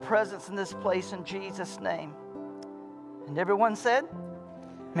presence in this place in Jesus' name. And everyone said,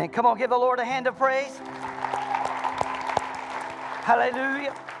 man, come on, give the Lord a hand of praise.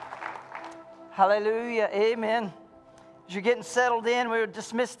 Hallelujah. Hallelujah. Amen. As you're getting settled in, we will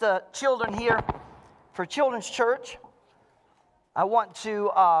dismiss the children here for Children's Church. I want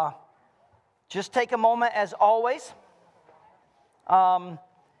to just take a moment, as always, to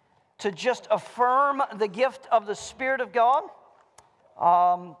just affirm the gift of the Spirit of God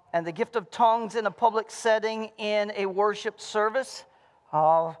and the gift of tongues in a public setting in a worship service.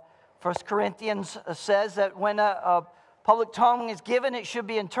 1 Corinthians says that when a public tongue is given, it should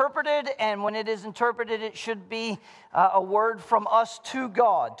be interpreted, and when it is interpreted, it should be a word from us to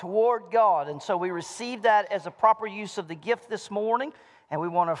God, toward God. And so we receive that as a proper use of the gift this morning, and we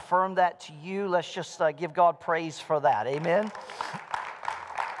want to affirm that to you. Let's just give God praise for that. Amen.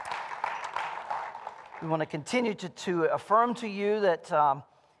 We want to continue to affirm to you that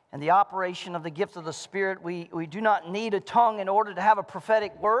in the operation of the gift of the Spirit, we do not need a tongue in order to have a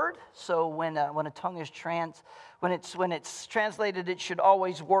prophetic word. So when a tongue is when it's translated, it should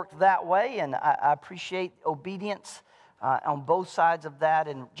always work that way. And I appreciate obedience on both sides of that,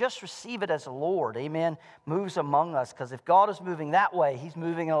 and just receive it as the Lord, amen, moves among us. Because if God is moving that way, He's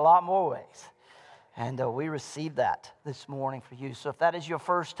moving in a lot more ways. And we receive that this morning for you. So if that is your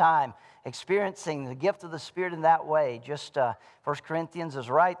first time experiencing the gift of the Spirit in that way, just 1 Corinthians is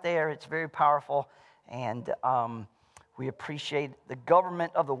right there. It's very powerful. And we appreciate the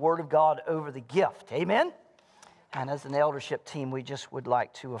government of the Word of God over the gift. Amen? And as an eldership team, we just would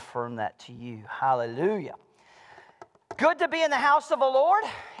like to affirm that to you. Hallelujah. Good to be in the house of the Lord.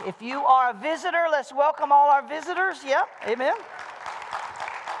 If you are a visitor, let's welcome all our visitors. Yep. Amen.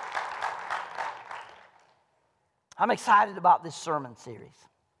 I'm excited about this sermon series,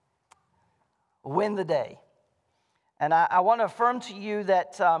 Win the Day. And I want to affirm to you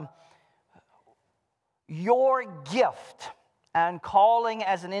that your gift and calling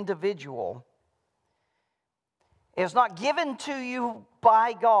as an individual is not given to you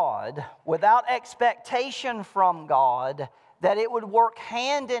by God without expectation from God that it would work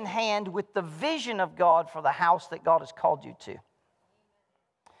hand in hand with the vision of God for the house that God has called you to.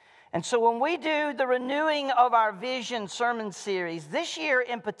 And so when we do the renewing of our vision sermon series, this year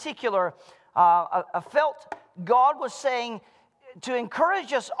in particular, I felt God was saying to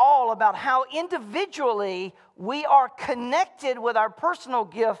encourage us all about how individually we are connected with our personal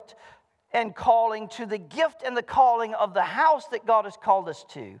gift and calling to the gift and the calling of the house that God has called us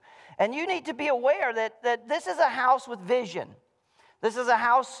to. And you need to be aware that this is a house with vision. This is a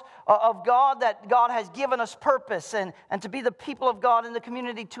house of God, that God has given us purpose and to be the people of God in the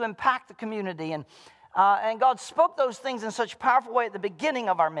community, to impact the community. And God spoke those things in such a powerful way at the beginning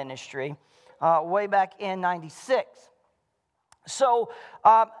of our ministry, way back in 96. So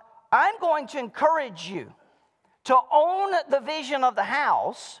I'm going to encourage you to own the vision of the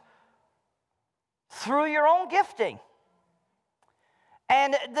house through your own gifting.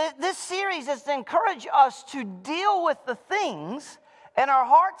 And this series is to encourage us to deal with the things in our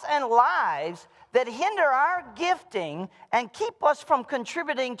hearts and lives that hinder our gifting and keep us from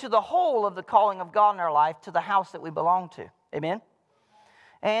contributing to the whole of the calling of God in our life, to the house that we belong to. Amen?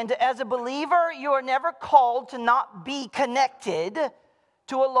 And as a believer, you are never called to not be connected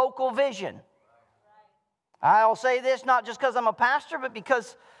to a local vision. I'll say this not just because I'm a pastor, but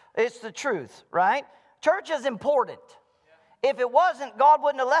because it's the truth, right? Church is important. If it wasn't, God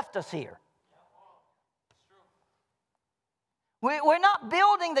wouldn't have left us here. We're not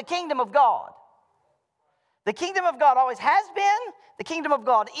building the kingdom of God. The kingdom of God always has been, the kingdom of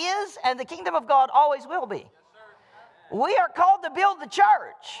God is, and the kingdom of God always will be. We are called to build the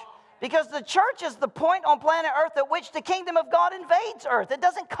church because the church is the point on planet Earth at which the kingdom of God invades Earth. It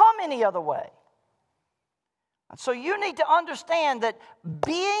doesn't come any other way. And so you need to understand that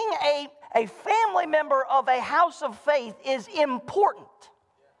being a family member of a house of faith is important.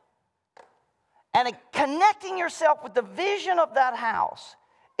 And connecting yourself with the vision of that house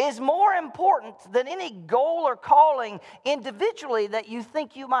is more important than any goal or calling individually that you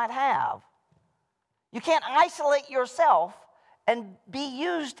think you might have. You can't isolate yourself and be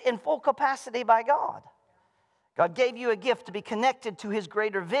used in full capacity by God. God gave you a gift to be connected to His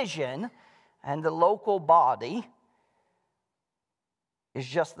greater vision, and the local body is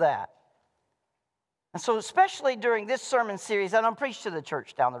just that. And so especially during this sermon series, I don't preach to the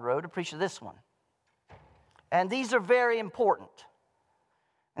church down the road, I preach to this one. And these are very important.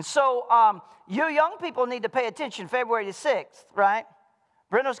 And so you young people need to pay attention. February the 6th, right?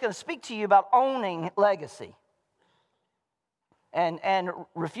 Brenda's going to speak to you about owning legacy and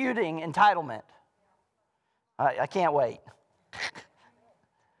refuting entitlement. I can't wait.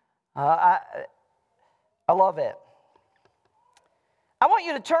 I love it. I want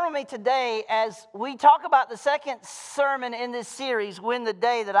you to turn with me today as we talk about the second sermon in this series, Win the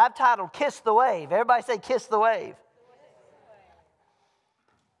Day, that I've titled Kiss the Wave. Everybody say Kiss the Wave.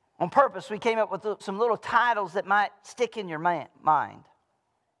 On purpose, we came up with some little titles that might stick in your mind.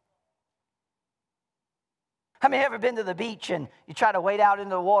 How many have ever been to the beach and you try to wade out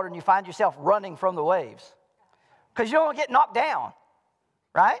into the water and you find yourself running from the waves? Because you don't want to get knocked down,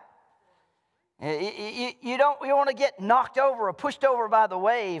 right? You don't want to get knocked over or pushed over by the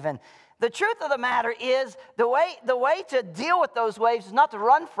wave. And the truth of the matter is the way to deal with those waves is not to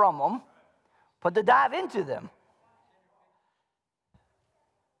run from them, but to dive into them.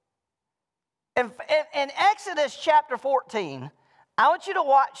 In Exodus chapter 14, I want you to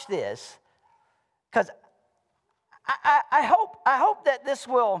watch this because I hope that this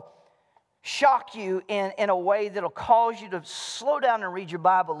will shock you in a way that will cause you to slow down and read your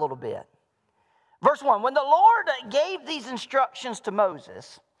Bible a little bit. Verse 1, when the Lord gave these instructions to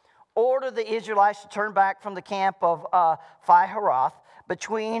Moses, order the Israelites to turn back from the camp of Pi-hahiroth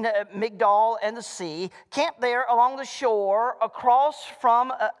between Migdol and the sea, camp there along the shore across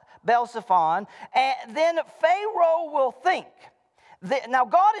from Baal-zephon, and then Pharaoh will think. Now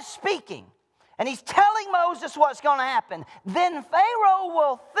God is speaking, and he's telling Moses what's going to happen. Then Pharaoh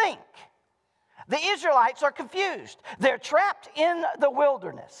will think the Israelites are confused. They're trapped in the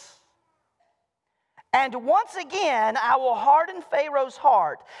wilderness. And once again, I will harden Pharaoh's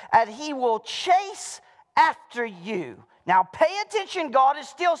heart, and he will chase after you. Now pay attention, God is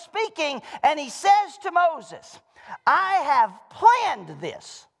still speaking, and he says to Moses, I have planned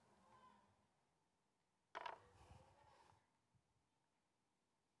this.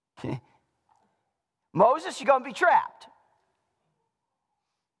 Moses, you're going to be trapped.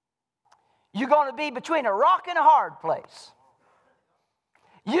 You're going to be between a rock and a hard place.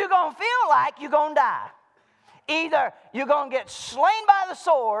 You're going to feel like you're going to die. Either you're going to get slain by the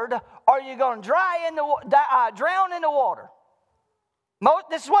sword or you're going to drown in the water.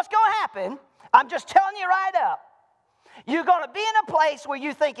 This is what's going to happen. I'm just telling you right up. You're going to be in a place where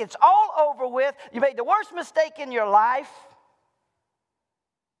you think it's all over with. You made the worst mistake in your life.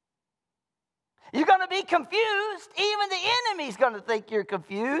 You're going to be confused. Even the enemy's going to think you're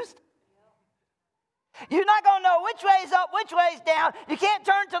confused. You're not going to know which way's up, which way's down. You can't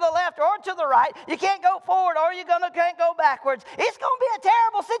turn to the left or to the right. You can't go forward or you can't go backwards. It's going to be a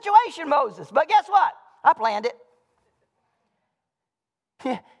terrible situation, Moses. But guess what? I planned it.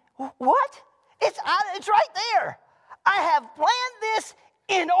 What? It's right there. I have planned this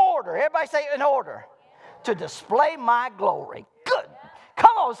in order. Everybody say in order. To display my glory. Good.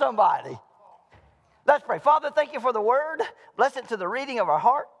 Come on, somebody. Let's pray. Father, thank you for the word. Bless it to the reading of our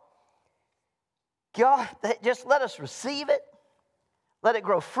heart. God, just let us receive it. Let it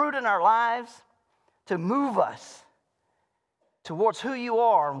grow fruit in our lives to move us towards who you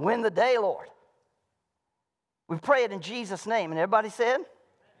are and win the day, Lord. We pray it in Jesus' name. And everybody said?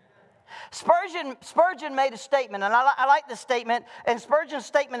 Spurgeon made a statement, and I like this statement. And Spurgeon's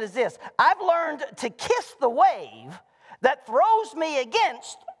statement is this: I've learned to kiss the wave that throws me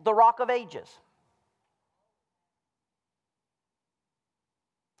against the rock of ages.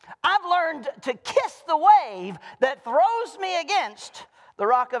 I've learned to kiss the wave that throws me against the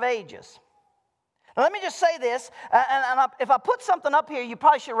rock of ages. Now, let me just say this, if I put something up here, you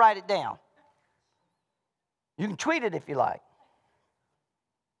probably should write it down. You can tweet it if you like.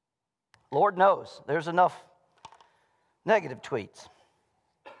 Lord knows, there's enough negative tweets.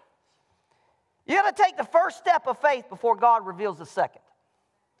 You got to take the first step of faith before God reveals the second.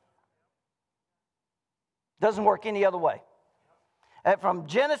 Doesn't work any other way. From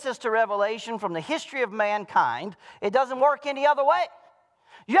Genesis to Revelation, from the history of mankind, it doesn't work any other way.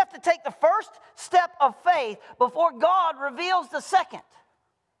 You have to take the first step of faith before God reveals the second.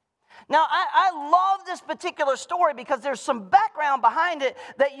 Now, I love this particular story because there's some background behind it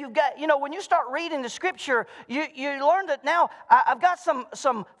that you've got. You know, when you start reading the scripture, you learn that now I've got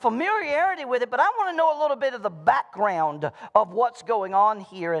some familiarity with it, but I want to know a little bit of the background of what's going on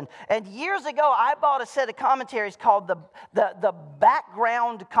here. And years ago, I bought a set of commentaries called the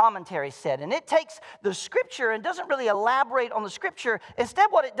background commentary set. And it takes the scripture and doesn't really elaborate on the scripture. Instead,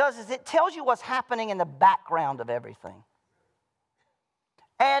 what it does is it tells you what's happening in the background of everything.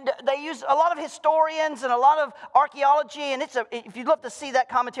 And they use a lot of historians and a lot of archaeology, and if you'd love to see that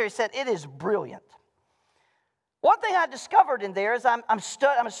commentary set, it is brilliant. One thing I discovered in there is I'm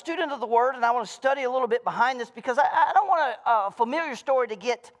a student of the Word, and I want to study a little bit behind this because I don't want a familiar story to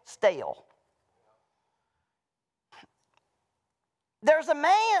get stale. There's a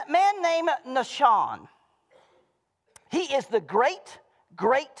man named Nahshon. He is the great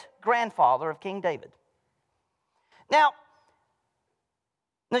great-grandfather of King David. Now,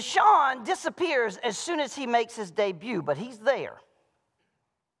 Nahshon disappears as soon as he makes his debut, but he's there.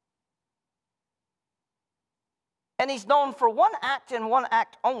 And he's known for one act and one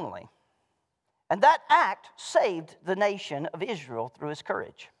act only. And that act saved the nation of Israel through his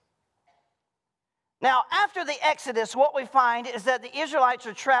courage. Now, after the Exodus, what we find is that the Israelites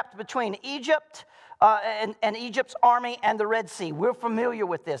are trapped between Egypt and Egypt's army and the Red Sea. We're familiar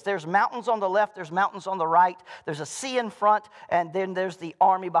with this. There's mountains on the left, there's mountains on the right, there's a sea in front, and then there's the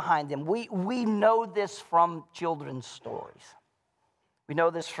army behind them. We know this from children's stories. We know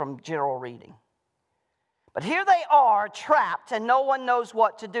this from general reading. But here they are trapped, and no one knows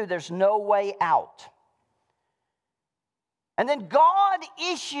what to do. There's no way out. And then God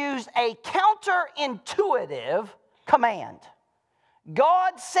issues a counterintuitive command.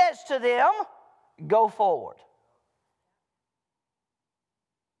 God says to them, go forward.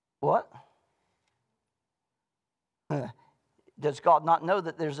 What? Does God not know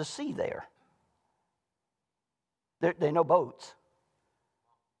that there's a sea there? There know boats.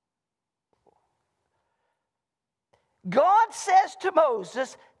 God says to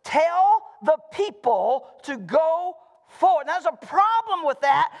Moses, tell the people to go forward. Now, there's a problem with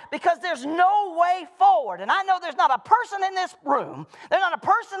that because there's no way forward. And I know there's not a person in this room, there's not a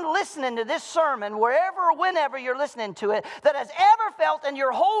person listening to this sermon, wherever or whenever you're listening to it, that has ever felt in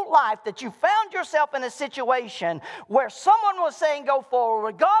your whole life that you found yourself in a situation where someone was saying go forward,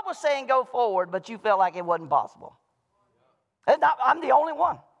 where God was saying go forward, but you felt like it wasn't possible. I'm the only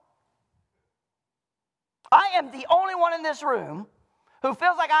one. I am the only one in this room who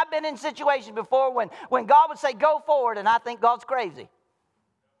feels like I've been in situations before when God would say, go forward, and I think God's crazy.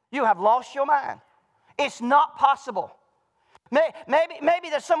 You have lost your mind. It's not possible. Maybe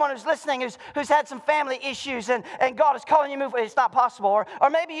there's someone who's listening who's had some family issues and God is calling you to move. It's not possible. Or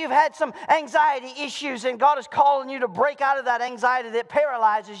maybe you've had some anxiety issues and God is calling you to break out of that anxiety that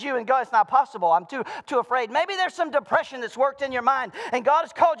paralyzes you and God, it's not possible. I'm too afraid. Maybe there's some depression that's worked in your mind and God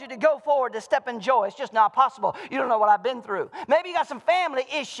has called you to go forward, to step in joy. It's just not possible. You don't know what I've been through. Maybe you got some family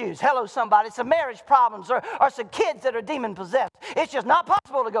issues. Hello, somebody. Some marriage problems or some kids that are demon possessed. It's just not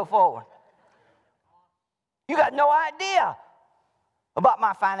possible to go forward. You got no idea about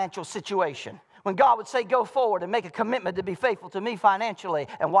my financial situation. When God would say, go forward and make a commitment to be faithful to me financially,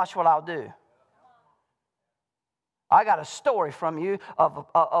 and watch what I'll do. I got a story from you of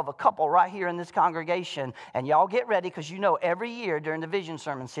a couple right here in this congregation, and y'all get ready because you know every year during the Vision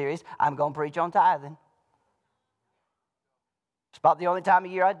Sermon Series, I'm going to preach on tithing. It's about the only time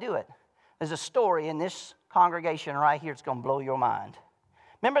of year I do it. There's a story in this congregation right here. It's going to blow your mind.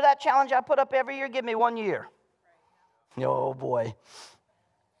 Remember that challenge I put up every year? Give me 1 year. Oh, boy.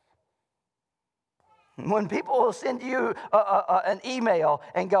 When people will send you an email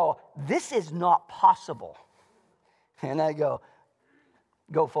and go, this is not possible. And I go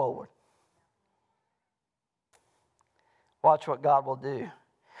forward. Watch what God will do.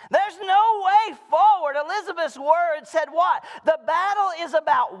 There's no way forward. Elizabeth's word said what? The battle is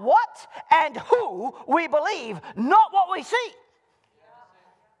about what and who we believe, not what we see.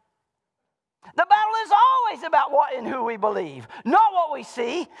 The battle is always about what and who we believe, not what we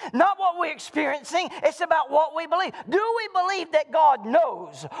see, not what we're experiencing. It's about what we believe. Do we believe that God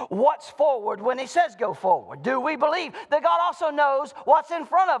knows what's forward when He says go forward? Do we believe that God also knows what's in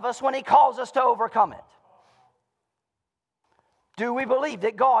front of us when He calls us to overcome it? Do we believe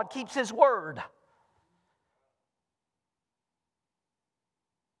that God keeps His word?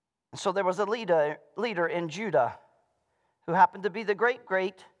 And so there was a leader in Judah who happened to be the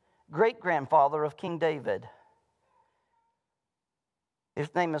great-grandfather of King David.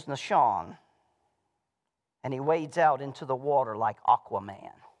 His name is Nahshon. And he wades out into the water like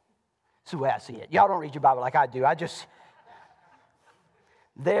Aquaman. That's the way I see it. Y'all don't read your Bible like I do.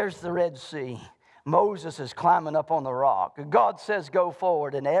 There's the Red Sea. Moses is climbing up on the rock. God says go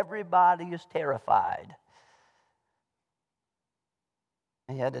forward, and everybody is terrified.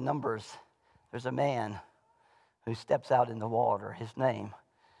 And yet in Numbers, there's a man who steps out in the water. His name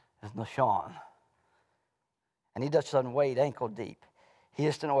is Nahshon. And he just doesn't wade ankle deep. He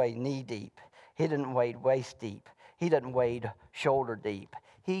just doesn't wade knee deep. He doesn't wade waist deep. He doesn't wade shoulder deep.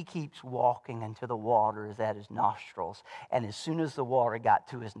 He keeps walking until the water is at his nostrils. And as soon as the water got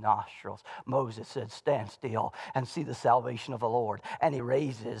to his nostrils, Moses said, stand still and see the salvation of the Lord. And he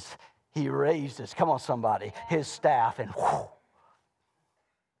raises, come on somebody, his staff, and whoo,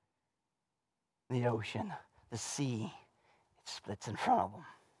 the ocean, the sea, it splits in front of him.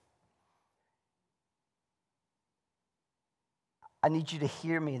 I need you to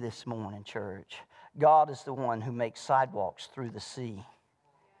hear me this morning, church. God is the one who makes sidewalks through the sea.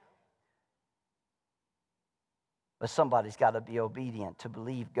 But somebody's got to be obedient to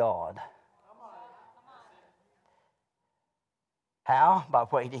believe God. How? By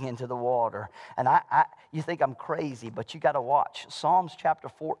wading into the water. And you think I'm crazy, but you got to watch. Psalms chapter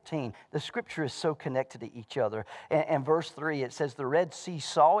 14. The scripture is so connected to each other. And verse 3, it says, the Red Sea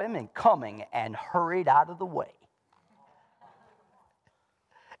saw him and coming and hurried out of the way.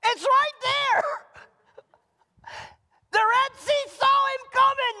 It's right there. The Red Sea saw him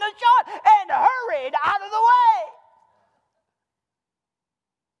coming, and hurried out of the way.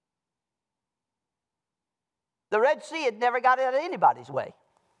 The Red Sea had never got out of anybody's way.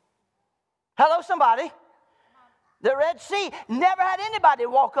 Hello, somebody. The Red Sea never had anybody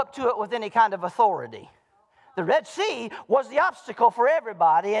walk up to it with any kind of authority. The Red Sea was the obstacle for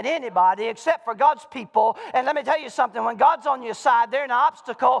everybody and anybody except for God's people. And let me tell you something. When God's on your side, they're an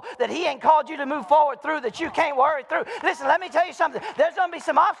obstacle that He ain't called you to move forward through that you can't worry through. Listen, let me tell you something. There's going to be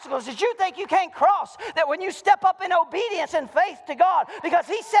some obstacles that you think you can't cross, that when you step up in obedience and faith to God, because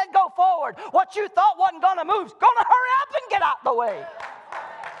He said go forward, what you thought wasn't going to move is going to hurry up and get out the way.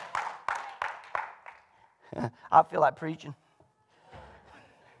 I feel like preaching.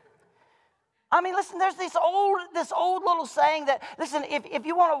 I mean, listen, there's this old little saying that, listen, if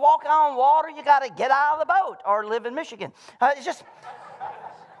you want to walk on water, you got to get out of the boat or live in Michigan. It's just,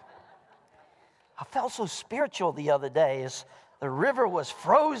 I felt so spiritual the other day as the river was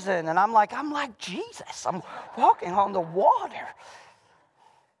frozen, and I'm like Jesus. I'm walking on the water.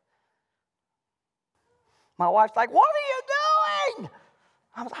 My wife's like, what are you doing?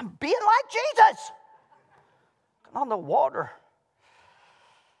 I'm being like Jesus. On the water.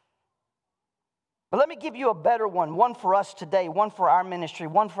 But let me give you a better one for us today, one for our ministry,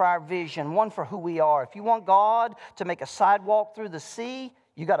 one for our vision, one for who we are. If you want God to make a sidewalk through the sea,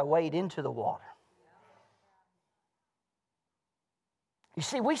 you got to wade into the water. You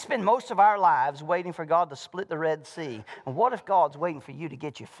see, we spend most of our lives waiting for God to split the Red Sea. And what if God's waiting for you to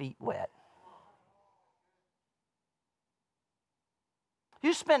get your feet wet?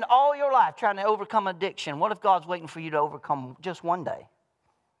 You spend all your life trying to overcome addiction. What if God's waiting for you to overcome just one day?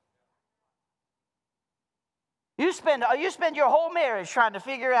 You spend your whole marriage trying to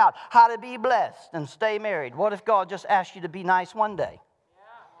figure out how to be blessed and stay married. What if God just asked you to be nice one day?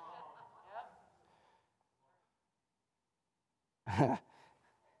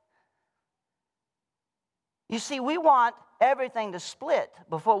 You see, we want everything to split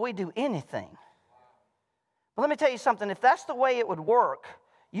before we do anything. But let me tell you something. If that's the way it would work,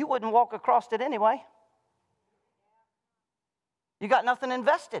 you wouldn't walk across it anyway. You got nothing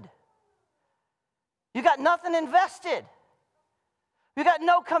invested. You got nothing invested. You got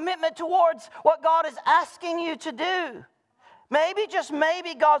no commitment towards what God is asking you to do. Maybe, just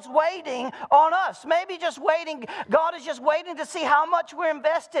maybe, God's waiting on us. Maybe just waiting. God is just waiting to see how much we're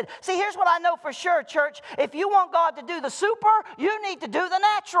invested. See, here's what I know for sure, church. If you want God to do the super, you need to do the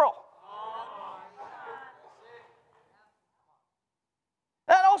natural.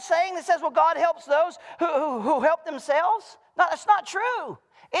 That old saying that says, well, God helps those who help themselves. No, that's not true.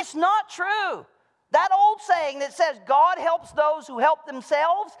 It's not true. That old saying that says God helps those who help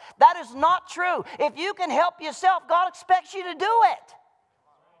themselves, that is not true. If you can help yourself, God expects you to do it.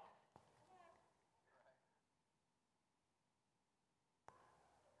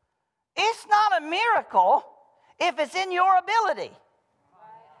 It's not a miracle if it's in your ability.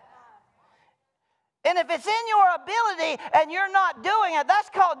 And if it's in your ability and you're not doing it, that's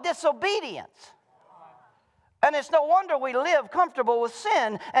called disobedience. And it's no wonder we live comfortable with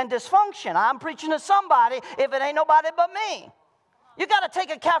sin and dysfunction. I'm preaching to somebody if it ain't nobody but me. You got to take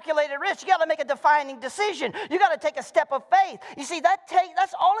a calculated risk. You got to make a defining decision. You got to take a step of faith. You see,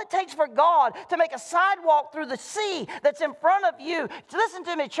 that's all it takes for God to make a sidewalk through the sea that's in front of you. Listen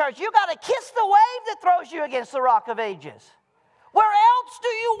to me, church. You got to kiss the wave that throws you against the rock of ages. Where else do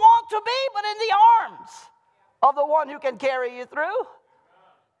you want to be but in the arms of the one who can carry you through?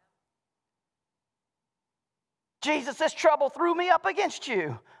 Jesus, this trouble threw me up against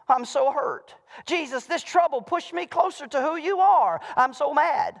you. I'm so hurt. Jesus, this trouble pushed me closer to who you are. I'm so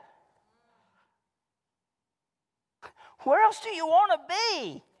mad. Where else do you want to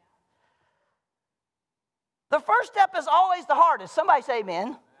be? The first step is always the hardest. Somebody say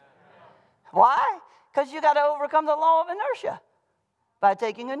amen. Why? Because you got to overcome the law of inertia by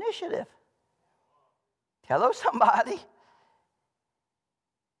taking initiative. Hello, somebody.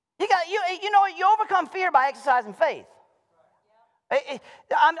 You overcome fear by exercising faith.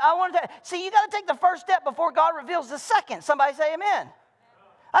 I wanted to see. You got to take the first step before God reveals the second. Somebody say amen.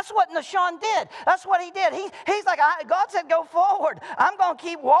 That's what Nahshon did. That's what he did. He's like, God said, go forward. I'm going to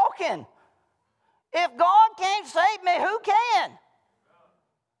keep walking. If God can't save me, who can?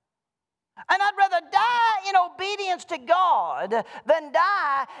 And I'd rather die in obedience obedience to God than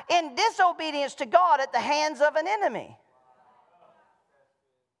die in disobedience to God at the hands of an enemy.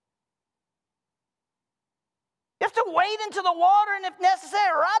 You have to wade into the water, and if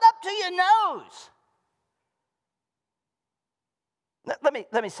necessary, right up to your nose.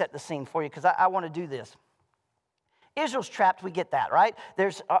 Let me set the scene for you, because I want to do this. Israel's trapped, we get that, right?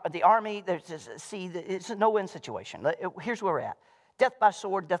 There's the army, there's this sea, it's a no-win situation. Here's where we're at. Death by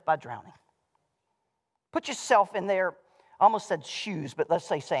sword, death by drowning. Put yourself in their, I almost said shoes, but let's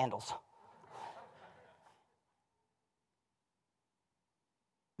say sandals.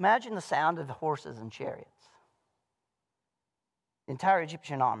 Imagine the sound of the horses and chariots. The entire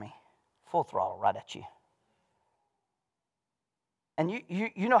Egyptian army, full throttle right at you. And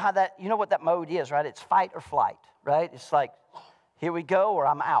you know how that, you know what that mode is, right? It's fight or flight, right? It's like, here we go, or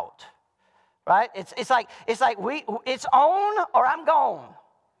I'm out, right? It's like it's on or I'm gone.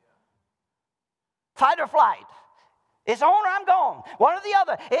 Fight or flight. It's on or I'm gone. One or the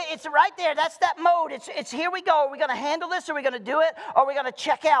other. It's right there. That's that mode. It's here we go. Are we going to handle this? Are we going to do it? Or are we going to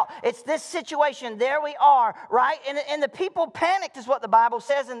check out? It's this situation. There we are, right? And the people panicked is what the Bible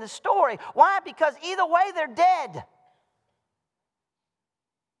says in the story. Why? Because either way, they're dead.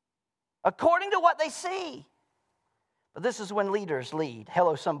 According to what they see. But this is when leaders lead.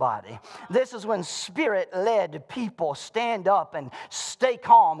 Hello, somebody. This is when Spirit-led people stand up and stay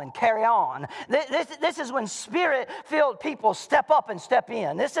calm and carry on. This is when Spirit-filled people step up and step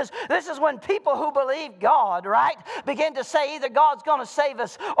in. This is when people who believe God, right, begin to say either God's going to save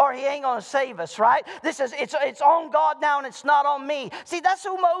us or He ain't going to save us, right? It's on God now and it's not on me. See, that's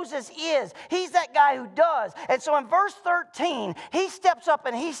who Moses is. He's that guy who does. And so in verse 13, he steps up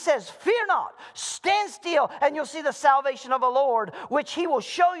and he says, "Fear not, stand still, and you'll see the salvation of the Lord, which He will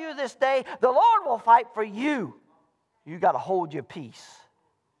show you this day. The Lord will fight for you." You got to hold your peace.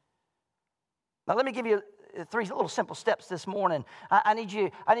 Now let me give you 3 little simple steps this morning. I need you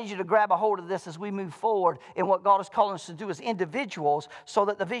to grab a hold of this as we move forward in what God is calling us to do as individuals, so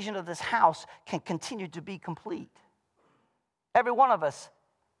that the vision of this house can continue to be complete. Every one of us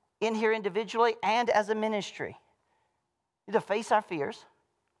in here individually and as a ministry need to face our fears.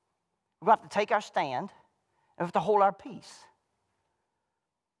 We're going to have to take our stand. We have to hold our peace.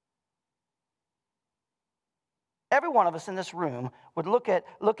 Every one of us in this room would look at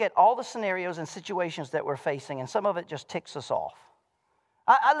all the scenarios and situations that we're facing, and some of it just ticks us off.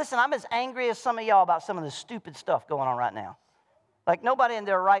 Listen, I'm as angry as some of y'all about some of the stupid stuff going on right now. Like nobody in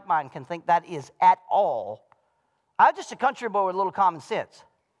their right mind can think that is at all. I'm just a country boy with a little common sense.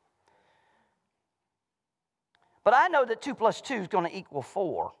 But I know that 2 + 2 is going to equal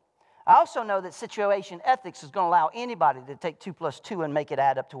 4. I also know that situation ethics is going to allow anybody to take 2 + 2 and make it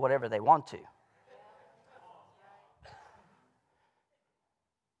add up to whatever they want to.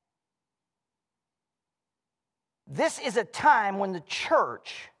 This is a time when the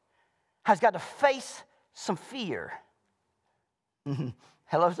church has got to face some fear.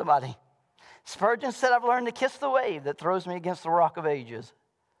 Hello, somebody. Spurgeon said, "I've learned to kiss the wave that throws me against the rock of ages."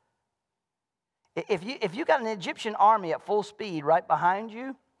 If you got an Egyptian army at full speed right behind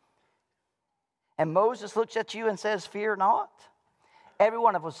you, and Moses looks at you and says, "Fear not," every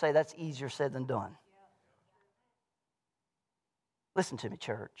one of us say that's easier said than done. Listen to me,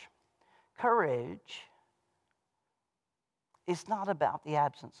 church. Courage is not about the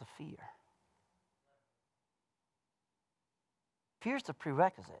absence of fear. Fear is the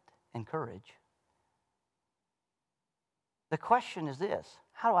prerequisite in courage. The question is this: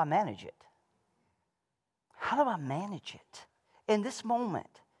 how do I manage it? How do I manage it in this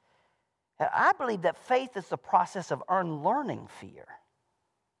moment? I believe that faith is the process of unlearning fear.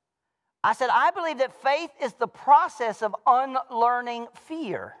 I said, I believe that faith is the process of unlearning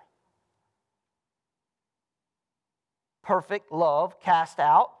fear. Perfect love cast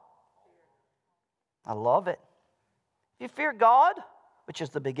out. I love it. If you fear God, which is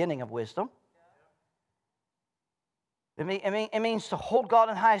the beginning of wisdom, it means to hold God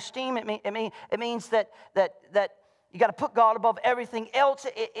in high esteem. It means that you got to put God above everything else.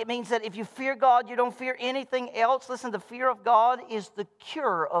 It means that if you fear God, you don't fear anything else. Listen, the fear of God is the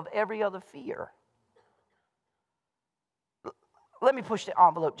cure of every other fear. Let me push the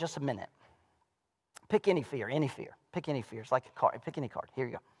envelope just a minute. Pick any fear, any fear. Pick any fear. It's like a card. Pick any card. Here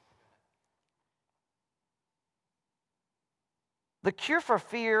you go. The cure for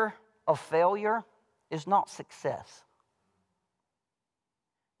fear of failure is not success.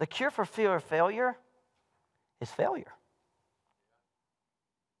 The cure for fear of failure is failure.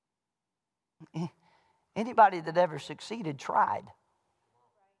 Anybody that ever succeeded tried.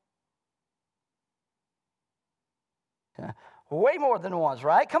 Way more than once,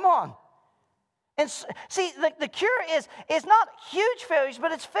 right? Come on. And see, the cure is not huge failures,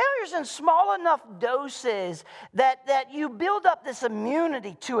 but it's failures in small enough doses that you build up this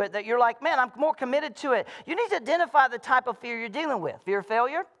immunity to it, that you're like, man, I'm more committed to it. You need to identify the type of fear you're dealing with. Fear of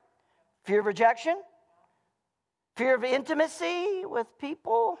failure, fear of rejection, fear of intimacy with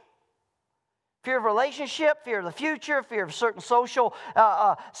people, fear of relationship, fear of the future, fear of certain social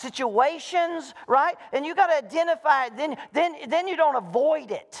situations, right? And you got to identify it. Then you don't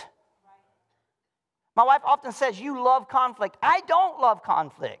avoid it. My wife often says, you love conflict. I don't love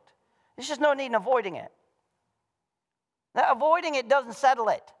conflict. There's just no need in avoiding it. Now, avoiding it doesn't settle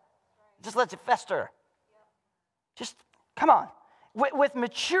it. It just lets it fester. Just, come on. With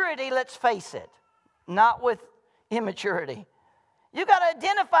maturity, let's face it. Not with immaturity. You got to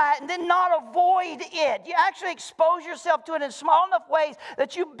identify it and then not avoid it. You actually expose yourself to it in small enough ways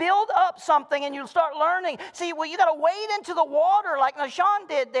that you build up something and you start learning. See, well, you got to wade into the water like Nashawn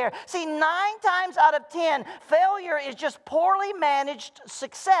did there. See, 9 times out of 10, failure is just poorly managed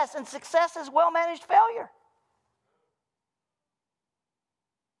success, and success is well-managed failure.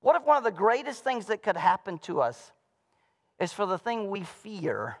 What if one of the greatest things that could happen to us is for the thing we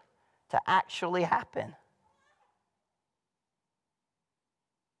fear to actually happen?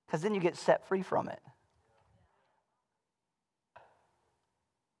 Because then you get set free from it.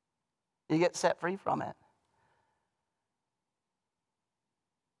 You get set free from it.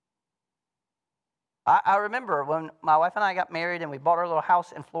 I remember when my wife and I got married and we bought our little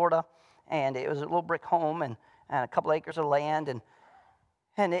house in Florida, and it was a little brick home and a couple acres of land,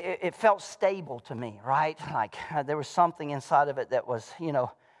 and it felt stable to me, right? Like there was something inside of it that was,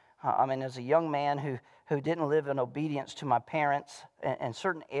 as a young man who didn't live in obedience to my parents in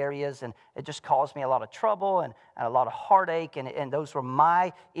certain areas, and it just caused me a lot of trouble and a lot of heartache, and those were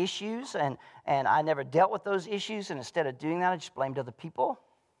my issues, and I never dealt with those issues, and instead of doing that, I just blamed other people.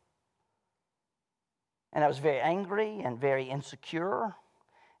 And I was very angry and very insecure,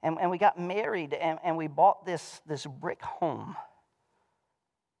 and we got married, and we bought this brick home.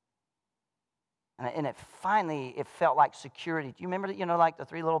 And it finally felt like security. Do you remember, like the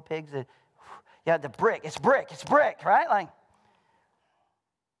 3 little pigs? The brick. It's brick, right? Like,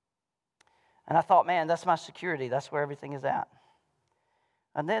 and I thought, man, that's my security. That's where everything is at.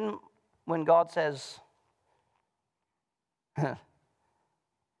 And then when God says,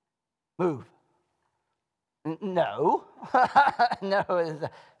 move. No.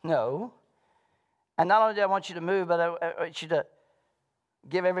 No. And not only do I want you to move, but I want you to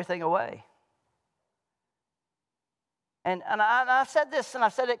give everything away. And I said this, and I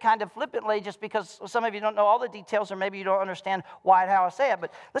said it kind of flippantly just because some of you don't know all the details, or maybe you don't understand why and how I say it.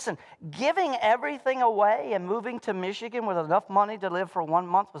 But listen, giving everything away and moving to Michigan with enough money to live for 1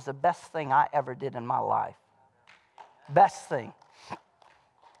 month was the best thing I ever did in my life. Best thing.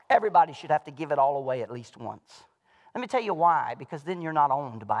 Everybody should have to give it all away at least once. Let me tell you why. Because then you're not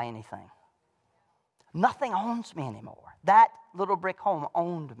owned by anything. Nothing owns me anymore. That little brick home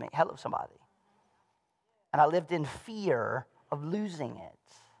owned me. Hello, somebody. And I lived in fear of losing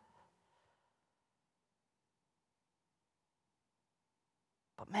it.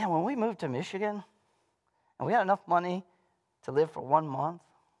 But man, when we moved to Michigan, and we had enough money to live for 1 month,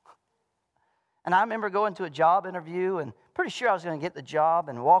 and I remember going to a job interview, and pretty sure I was going to get the job,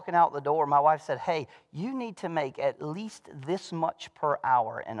 and walking out the door, my wife said, hey, you need to make at least this much per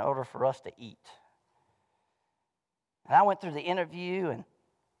hour in order for us to eat. And I went through the interview, and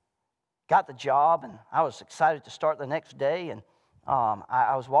got the job, and I was excited to start the next day, and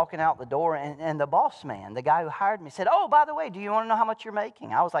I was walking out the door, and the boss man, the guy who hired me, said, oh, by the way, do you want to know how much you're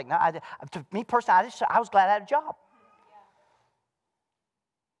making? I was like, no, to me personally, I was glad I had a job.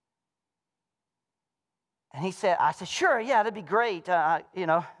 And he said, I said, sure, yeah, that'd be great. At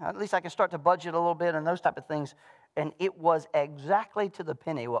least I can start to budget a little bit and those type of things. And it was exactly to the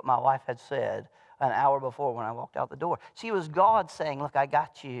penny what my wife had said an hour before when I walked out the door. See, it was God saying, look, I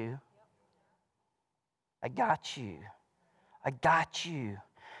got you. I got you. I got you.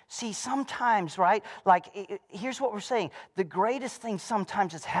 See, sometimes, right, here's what we're saying. The greatest thing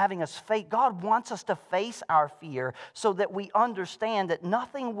sometimes is having us face. God wants us to face our fear so that we understand that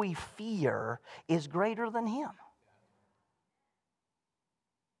nothing we fear is greater than Him.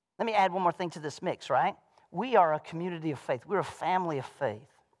 Let me add one more thing to this mix, right? We are a community of faith. We're a family of faith.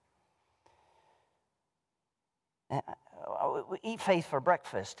 We eat faith for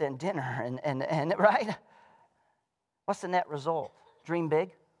breakfast and dinner and right? What's the net result? Dream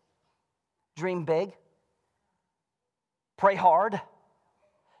big. Dream big. Pray hard.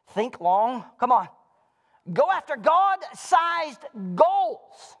 Think long. Come on. Go after God-sized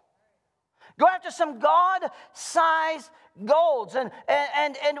goals. Go after some God-sized goals. And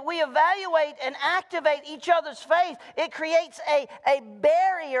we evaluate and activate each other's faith. It creates a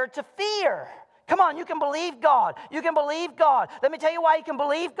barrier to fear. Come on, you can believe God. You can believe God. Let me tell you why you can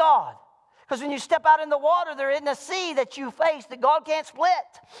believe God. Because when you step out in the water, there isn't a sea that you face that God can't split.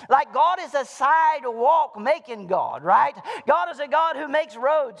 Like God is a sidewalk making God, right? God is a God who makes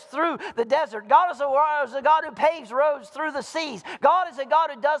roads through the desert. God is a God who paves roads through the seas. God is a God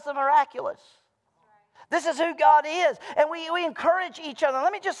who does the miraculous. This is who God is. And we encourage each other.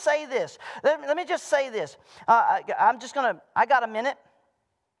 Let me just say this. Let me just say this. I got a minute.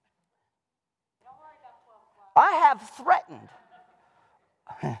 I have threatened.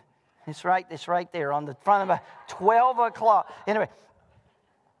 It's right there on the front of 12 o'clock. Anyway,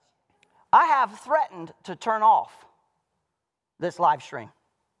 I have threatened to turn off this live stream.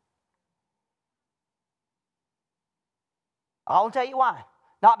 I'll tell you why.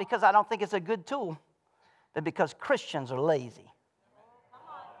 Not because I don't think it's a good tool, but because Christians are lazy.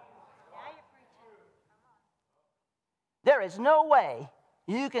 There is no way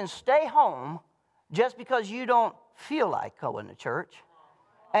you can stay home just because you don't feel like going to church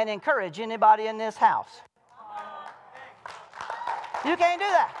and encourage anybody in this house. You can't do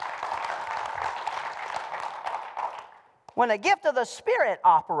that. When the gift of the Spirit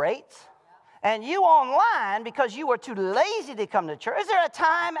operates and you online because you were too lazy to come to church, is there a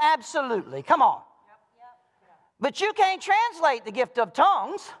time? Absolutely. Come on. But you can't translate the gift of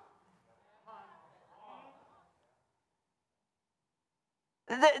tongues.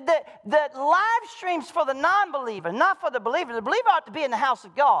 The live streams for the non-believer, not for the believer. The believer ought to be in the house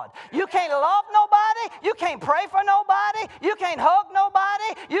of God. You can't love nobody. You can't pray for nobody. You can't hug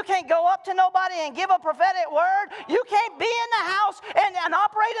nobody. You can't go up to nobody and give a prophetic word. You can't be in the house and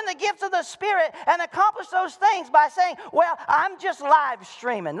operate in the gifts of the Spirit and accomplish those things by saying, well, I'm just live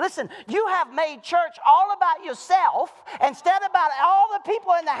streaming. Listen, you have made church all about yourself instead about all the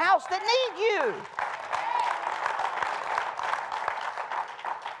people in the house that need you.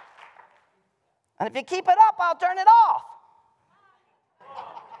 And if you keep it up, I'll turn it off.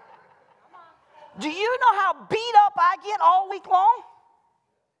 Do you know how beat up I get all week long?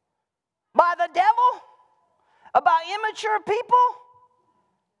 By the devil? About immature people?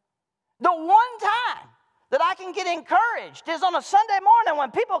 The one time that I can get encouraged is on a Sunday morning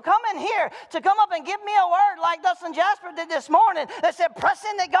when people come in here to come up and give me a word like Dustin Jasper did this morning that said, press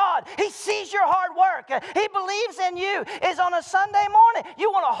into God. He sees your hard work. He believes in you. Is on a Sunday morning.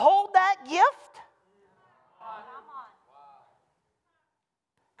 You want to hold that gift?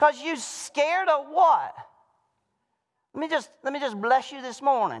 Because you scared of what? Let me just bless you this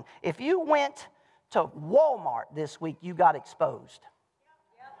morning. If you went to Walmart this week, you got exposed.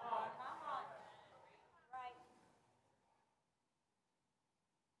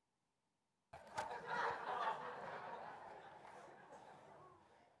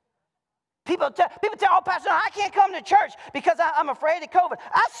 People tell, oh, Pastor, I can't come to church because I'm afraid of COVID.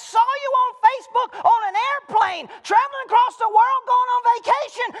 I saw you on Facebook on an airplane traveling across the world going on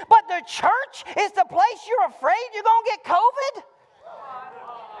vacation, but the church is the place you're afraid you're going to get COVID?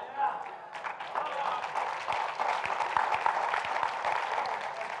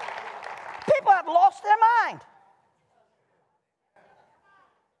 People have lost their mind.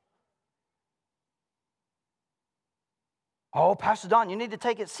 Oh, Pastor Don, you need to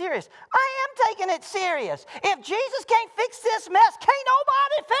take it serious. I am taking it serious. If Jesus can't fix this mess, can't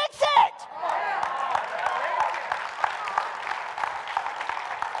nobody fix it.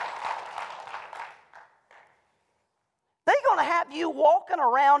 They're going to have you walking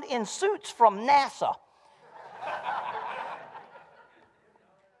around in suits from NASA.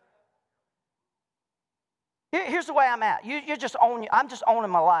 Here's the way I'm at. I'm just owning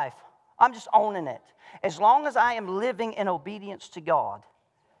my life. I'm just owning it. As long as I am living in obedience to God,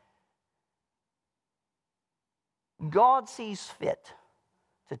 God sees fit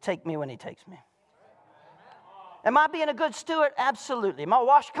to take me when He takes me. Am I being a good steward? Absolutely. Am I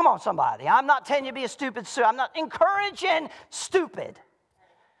washed? Come on, somebody. I'm not telling you to be a stupid steward. I'm not encouraging stupid.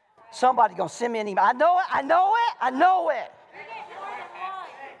 Somebody's going to send me an email. I know it.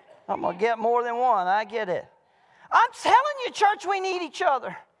 I'm going to get more than one. I get it. I'm telling you, church, we need each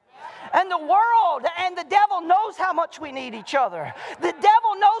other. And the world and the devil knows how much we need each other. The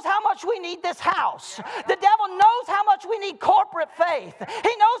devil knows how much we need this house. The devil knows how much we need corporate faith.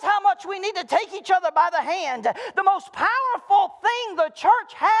 He knows how much we need to take each other by the hand. The most powerful thing the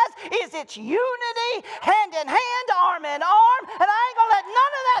church has is its unity, hand in hand, arm in arm, and I ain't going to let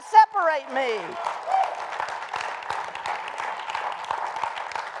none of that separate me.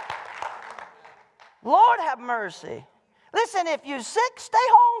 Lord have mercy. Listen, if you're sick, stay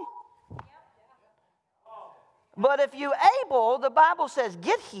home. But if you able, the Bible says,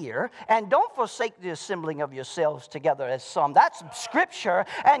 get here and don't forsake the assembling of yourselves together as some. That's scripture.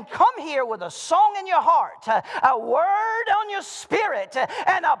 And come here with a song in your heart, a word on your spirit,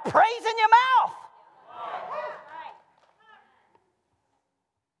 and a praise in your mouth.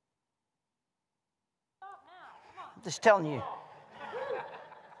 I'm just telling you.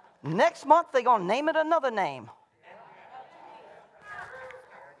 Next month, they're going to name it another name.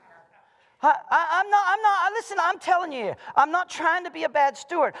 Listen, I'm telling you, I'm not trying to be a bad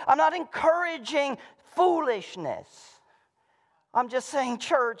steward. I'm not encouraging foolishness. I'm just saying,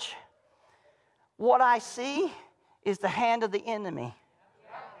 church, what I see is the hand of the enemy.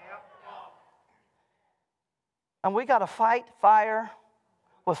 And we got to fight fire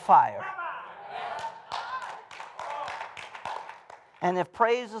with fire. And if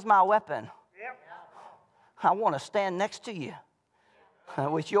praise is my weapon, I want to stand next to you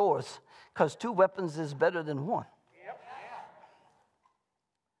with yours, because 2 weapons is better than 1.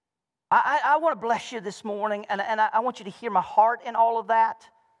 I want to bless you this morning, and I want you to hear my heart in all of that,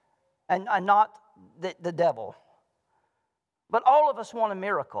 and not the devil. But all of us want a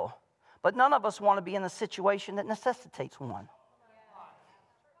miracle, but none of us want to be in a situation that necessitates one.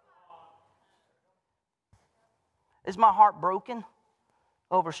 Is my heart broken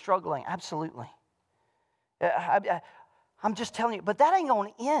over struggling? Absolutely. I'm just telling you, but that ain't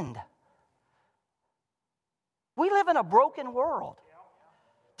going to end. We live in a broken world.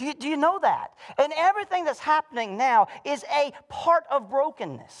 Do you know that? And everything that's happening now is a part of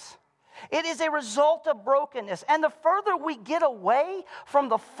brokenness. It is a result of brokenness. And the further we get away from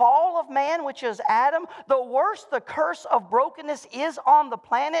the fall of man, which is Adam, the worse the curse of brokenness is on the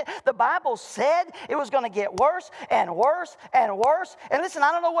planet. The Bible said it was going to get worse and worse and worse. And listen,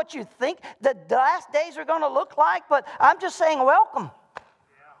 I don't know what you think the last days are going to look like, but I'm just saying welcome.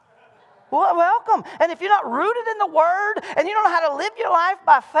 Well, welcome. And if you're not rooted in the Word and you don't know how to live your life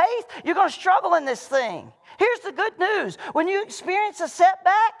by faith, you're going to struggle in this thing. Here's the good news. When you experience a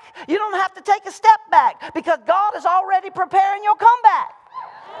setback, you don't have to take a step back, because God is already preparing your comeback.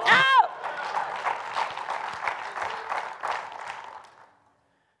 Out!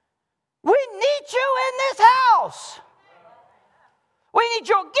 We need you in this house. We need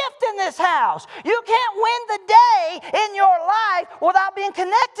your gift in this house. You can't win the day in your life without being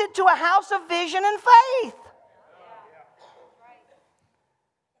connected to a house of vision and faith.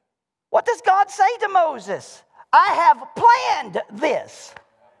 What does God say to Moses? I have planned this.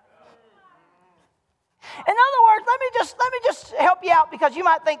 In other words, let me just help you out, because you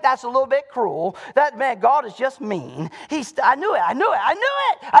might think that's a little bit cruel. That, man, God is just mean. I knew it.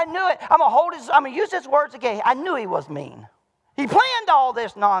 I'm gonna use his words again. I knew he was mean. He planned all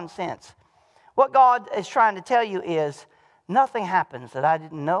this nonsense. What God is trying to tell you is, nothing happens that I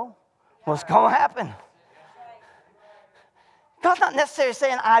didn't know was going to happen. God's not necessarily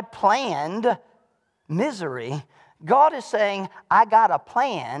saying I planned misery. God is saying I got a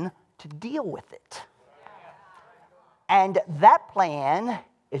plan to deal with it. And that plan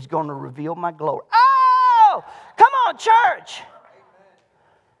is going to reveal my glory. Oh, come on, church.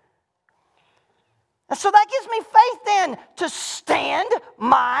 And so that gives me faith then to stand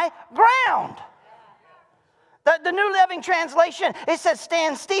my ground. The New Living Translation, it says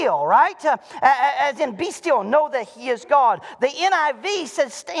stand still, right? As in be still, know that he is God. The NIV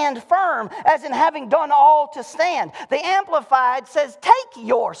says stand firm, as in having done all to stand. The Amplified says take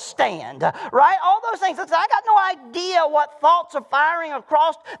your stand, right? All those things. Listen, I got no idea what thoughts are firing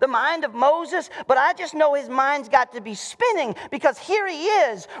across the mind of Moses, but I just know his mind's got to be spinning, because here he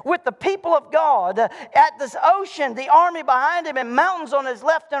is with the people of God at this ocean, the army behind him, and mountains on his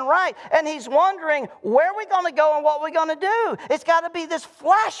left and right, and he's wondering, where are we going to go and what we're going to do? It's got to be this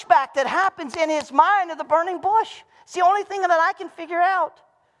flashback that happens in his mind of the burning bush. It's the only thing that I can figure out.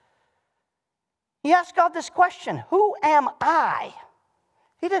 He asked God this question, who am I?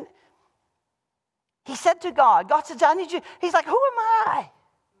 He said to God said, I need you. He's like, who am I?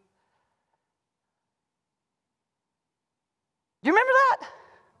 Do you remember that?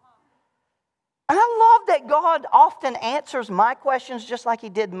 And I love that God often answers my questions just like he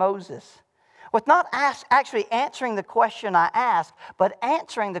did Moses. With not actually answering the question I asked, but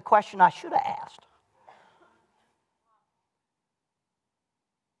answering the question I should have asked.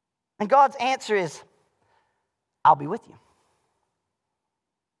 And God's answer is, I'll be with you.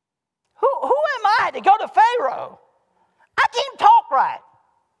 Who am I to go to Pharaoh? I can't talk right.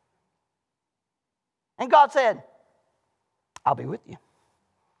 And God said, I'll be with you.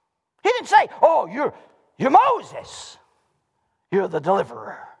 He didn't say, oh, you're Moses. You're the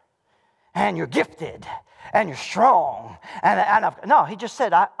deliverer. And you're gifted. And you're strong. No, he just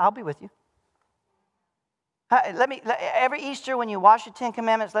said, I'll be with you. Every Easter when you wash the Ten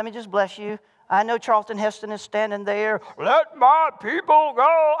Commandments, let me just bless you. I know Charlton Heston is standing there. Let my people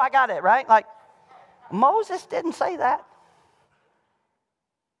go. I got it, right? Like, Moses didn't say that.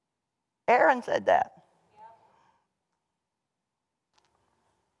 Aaron said that.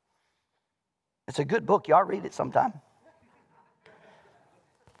 It's a good book. Y'all read it sometime.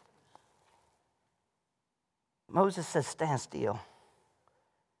 Moses says, stand still.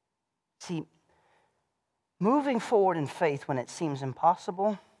 See, moving forward in faith when it seems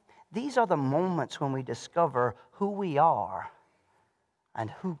impossible, these are the moments when we discover who we are and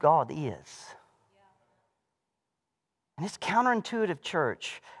who God is. And it's counterintuitive,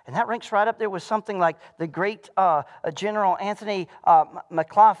 church. And that ranks right up there with something like the great General Anthony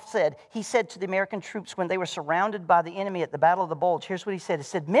McClough said. He said to the American troops when they were surrounded by the enemy at the Battle of the Bulge, here's what he said. He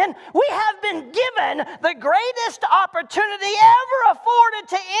said, men, we have been given the greatest opportunity ever afforded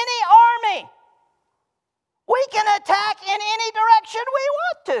to any army. We can attack in any direction we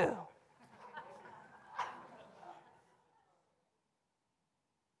want to.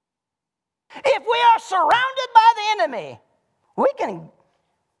 If we are surrounded by the enemy, we can.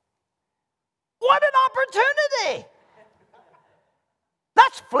 What an opportunity!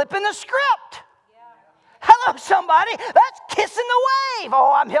 That's flipping the script. Hello, somebody. That's kissing the wave.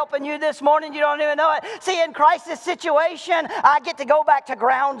 Oh, I'm helping you this morning. You don't even know it. See, in crisis situation, I get to go back to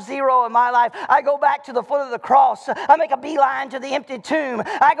ground zero in my life. I go back to the foot of the cross. I make a beeline to the empty tomb.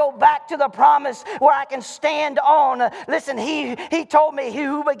 I go back to the promise where I can stand on. Listen, he told me he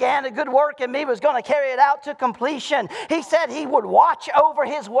who began a good work in me was going to carry it out to completion. He said he would watch over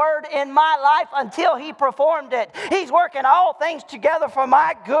his word in my life until he performed it. He's working all things together for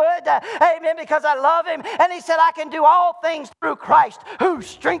my good. Amen, because I love him. And he said, I can do all things through Christ who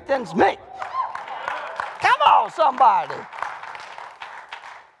strengthens me. Come on, somebody.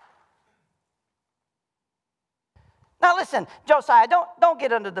 Now listen, Josiah, don't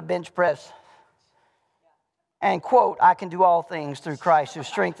get under the bench press and quote, I can do all things through Christ who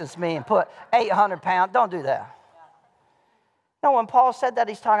strengthens me, and put 800 pounds. Don't do that. No, when Paul said that,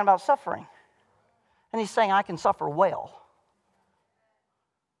 he's talking about suffering. And he's saying, I can suffer well.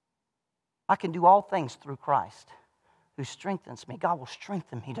 I can do all things through Christ who strengthens me. God will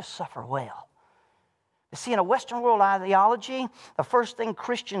strengthen me to suffer well. You see, in a Western world ideology, the first thing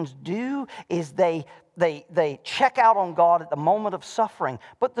Christians do is they check out on God at the moment of suffering.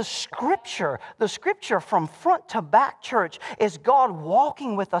 But the scripture from front to back, church, is God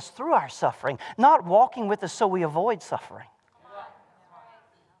walking with us through our suffering, not walking with us so we avoid suffering.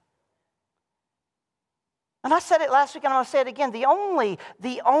 And I said it last week, and I'm going to say it again. The only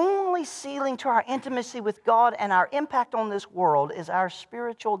ceiling to our intimacy with God and our impact on this world is our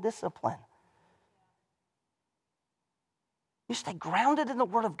spiritual discipline. You stay grounded in the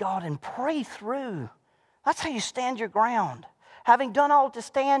Word of God and pray through. That's how you stand your ground. Having done all to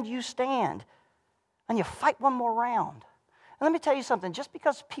stand, you stand. And you fight one more round. And let me tell you something. Just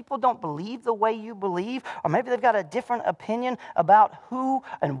because people don't believe the way you believe, or maybe they've got a different opinion about who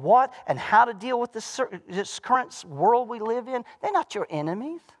and what and how to deal with this current world we live in, they're not your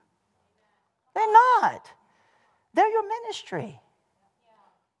enemies. They're not. They're your ministry.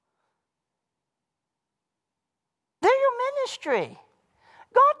 They're your ministry.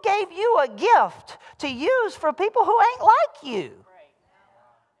 God gave you a gift to use for people who ain't like you.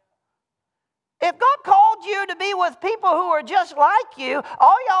 If God called you to be with people who are just like you,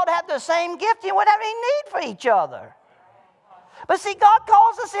 all y'all would have the same gift. You wouldn't have any need for each other. But see, God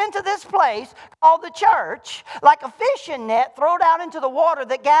calls us into this place called the church, like a fishing net thrown out into the water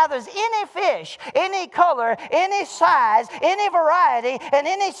that gathers any fish, any color, any size, any variety, and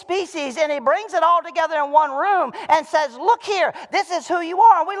any species, and He brings it all together in one room and says, look here, this is who you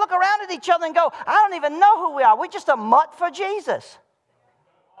are. And we look around at each other and go, I don't even know who we are. We're just a mutt for Jesus.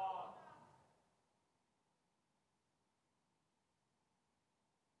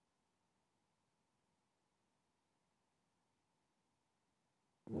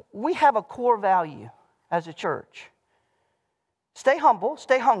 We have a core value as a church. Stay humble,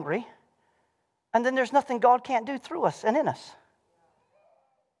 stay hungry, and then there's nothing God can't do through us and in us.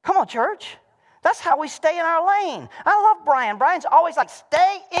 Come on, church. That's how we stay in our lane. I love Brian. Brian's always like,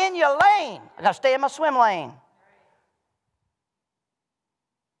 stay in your lane. I got to stay in my swim lane.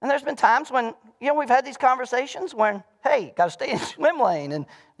 And there's been times when, we've had these conversations when, hey, got to stay in the swim lane. And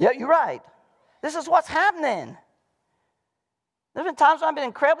yeah, you're right. This is what's happening. There's been times when I've been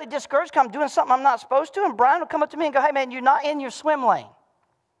incredibly discouraged because I'm doing something I'm not supposed to, and Brian will come up to me and go, hey, man, you're not in your swim lane.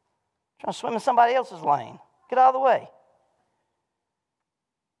 You're trying to swim in somebody else's lane. Get out of the way.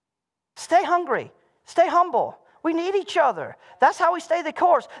 Stay hungry. Stay humble. We need each other. That's how we stay the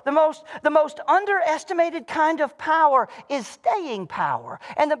course. The most underestimated kind of power is staying power.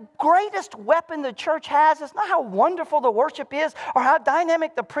 And the greatest weapon the church has is not how wonderful the worship is or how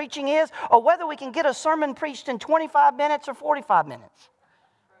dynamic the preaching is or whether we can get a sermon preached in 25 minutes or 45 minutes.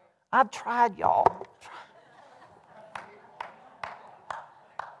 I've tried, y'all.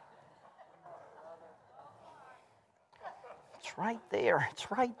 It's right there.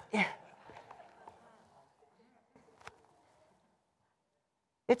 It's right there.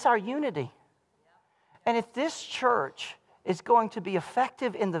 It's our unity. And if this church is going to be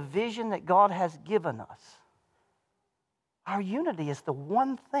effective in the vision that God has given us, our unity is the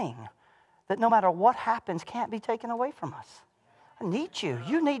one thing that no matter what happens can't be taken away from us. I need you.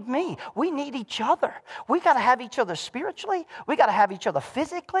 You need me. We need each other. We got to have each other spiritually. We got to have each other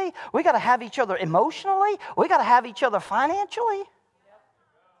physically. We got to have each other emotionally. We got to have each other financially.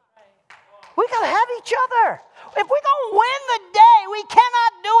 We got to have each other. If we're going to win the day, we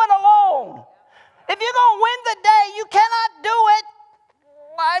cannot do it alone. If you're going to win the day, you cannot do it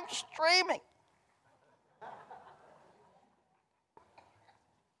live streaming.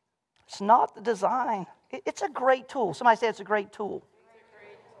 It's not the design. It's a great tool. Somebody say it's a great tool.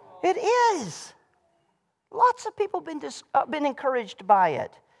 It is. Lots of people have been encouraged by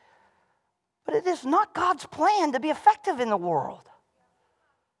it. But it is not God's plan to be effective in the world.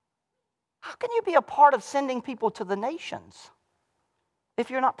 How can you be a part of sending people to the nations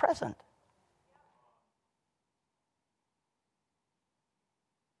if you're not present?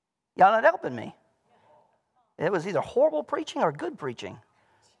 Y'all not helping me. It was either horrible preaching or good preaching.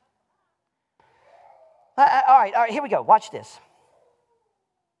 All right, here we go. Watch this.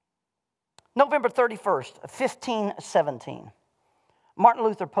 November 31st, 1517. Martin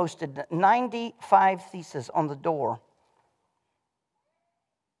Luther posted 95 theses on the door.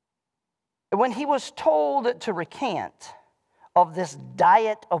 When he was told to recant of this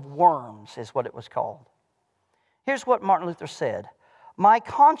diet of worms, is what it was called. Here's what Martin Luther said. My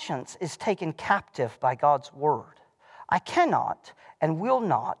conscience is taken captive by God's word. I cannot and will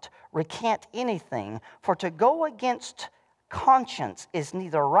not recant anything, for to go against conscience is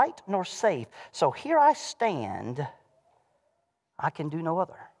neither right nor safe. So here I stand, I can do no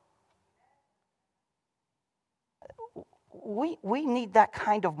other. We need that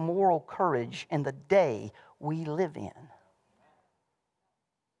kind of moral courage in the day we live in.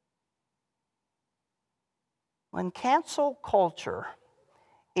 When cancel culture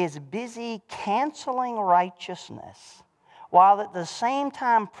is busy canceling righteousness, while at the same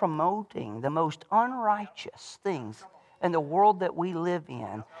time promoting the most unrighteous things in the world that we live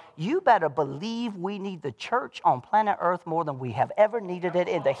in, you better believe we need the church on planet Earth more than we have ever needed it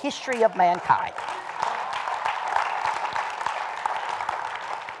in the history of mankind.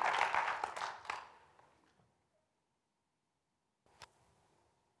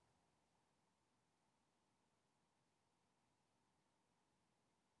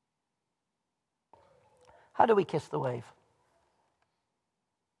 How do we kiss the wave?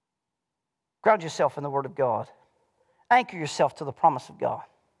 Ground yourself in the Word of God. Anchor yourself to the promise of God.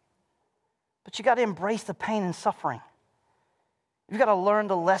 But you got to embrace the pain and suffering. You've got to learn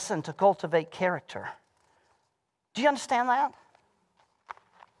the lesson to cultivate character. Do you understand that?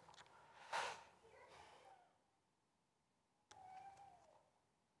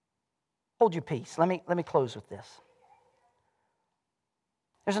 Hold your peace. Let me close with this.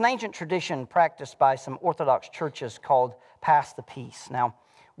 There's an ancient tradition practiced by some Orthodox churches called pass the peace. Now,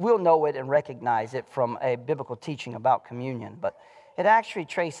 we'll know it and recognize it from a biblical teaching about communion, but it actually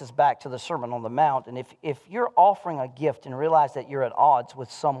traces back to the Sermon on the Mount. And if you're offering a gift and realize that you're at odds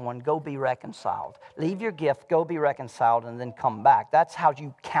with someone, go be reconciled. Leave your gift, go be reconciled, and then come back. That's how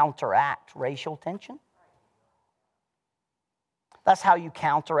you counteract racial tension. That's how you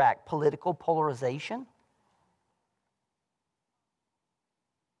counteract political polarization.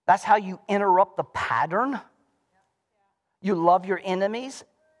 That's how you interrupt the pattern. You love your enemies.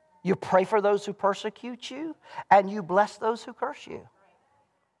 You pray for those who persecute you. And you bless those who curse you.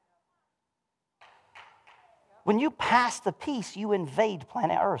 When you pass the peace, you invade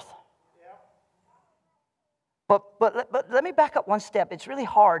planet Earth. But let me back up one step. It's really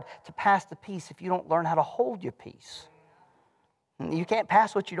hard to pass the peace if you don't learn how to hold your peace. You can't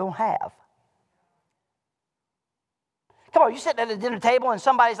pass what you don't have. Come on, you're sitting at a dinner table and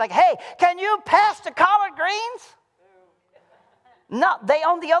somebody's like, hey, can you pass the collard greens? No, they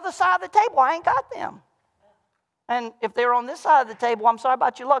on the other side of the table. I ain't got them. And if they're on this side of the table, I'm sorry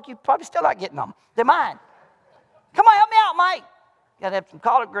about your luck. You're probably still not getting them. They're mine. Come on, help me out, Mike. Got to have some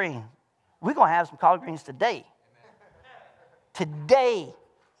collard greens. We're going to have some collard greens today. Today.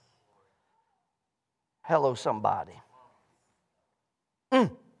 Hello, somebody.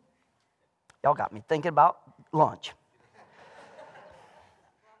 Y'all got me thinking about lunch.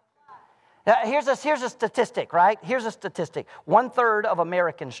 Now, here's a statistic, right? Here's a statistic. 1/3 of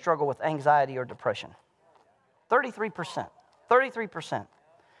Americans struggle with anxiety or depression. 33%. 33%.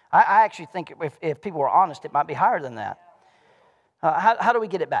 I actually think if people were honest, it might be higher than that. How do we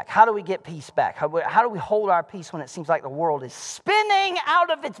get it back? How do we get peace back? How do we hold our peace when it seems like the world is spinning out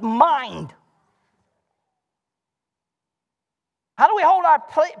of its mind? How do we hold our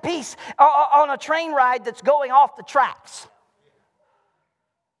peace on a train ride that's going off the tracks?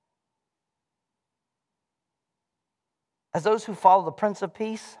 As those who follow the Prince of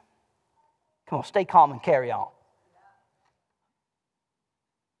Peace, come on, stay calm and carry on.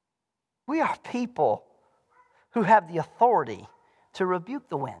 We are people who have the authority to rebuke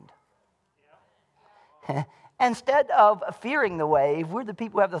the wind. Instead of fearing the wave, we're the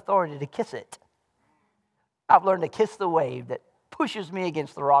people who have the authority to kiss it. I've learned to kiss the wave that pushes me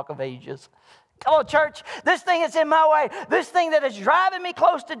against the rock of ages. Come on, church. This thing that's in my way, this thing that is driving me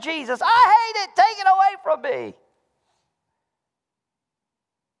close to Jesus, I hate it. Take it away from me.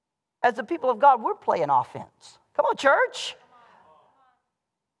 As the people of God, we're playing offense. Come on, church.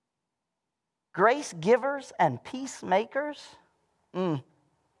 Grace givers and peacemakers. When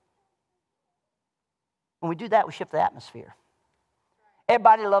we do that, we shift the atmosphere.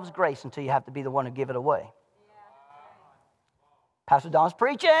 Everybody loves grace until you have to be the one to give it away. Pastor Don's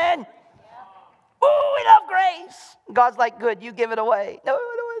preaching. Ooh, we love grace. God's like, good, you give it away. No, I don't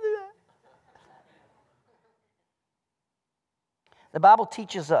want to do that. The Bible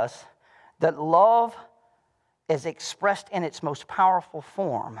teaches us that love is expressed in its most powerful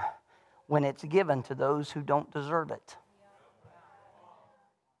form when it's given to those who don't deserve it.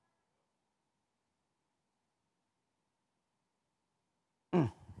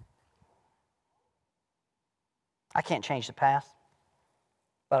 I can't change the past,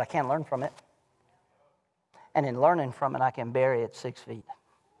 but I can learn from it. And in learning from it, I can bury it 6 feet.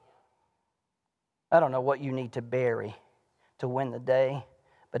 I don't know what you need to bury to win the day,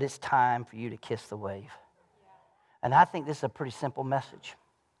 but it's time for you to kiss the wave. And I think this is a pretty simple message.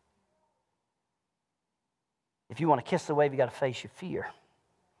 If you want to kiss the wave, you got to face your fear.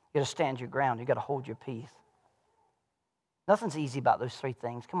 You got to stand your ground. You got to hold your peace. Nothing's easy about those 3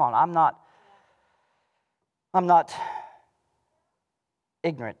 things. Come on, I'm not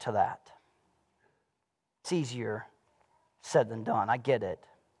ignorant to that. It's easier said than done. I get it.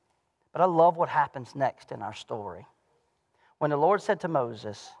 But I love what happens next in our story. When the Lord said to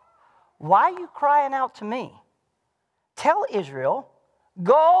Moses, "Why are you crying out to me? Tell Israel,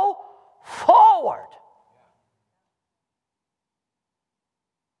 go forward."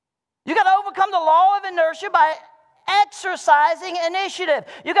 You got to overcome the law of inertia by exercising initiative.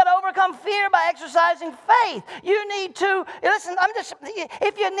 You got to overcome fear by exercising faith. You need to, listen,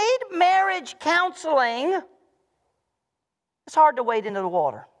 if you need marriage counseling, it's hard to wade into the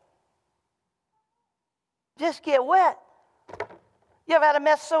water. Just get wet. You ever had a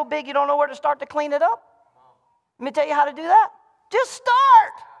mess so big you don't know where to start to clean it up? Let me tell you how to do that. Just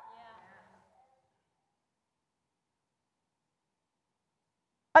start.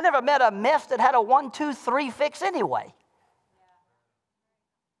 I never met a mess that had a 1, 2, 3 fix anyway.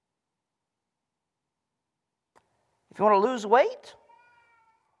 If you want to lose weight,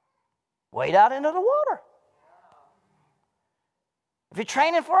 wade out into the water. If you're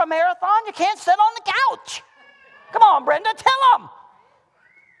training for a marathon, you can't sit on the couch. Come on, Brenda, tell them.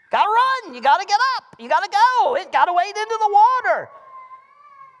 Got to run. You got to get up. You got to go. It's got to wade into the water.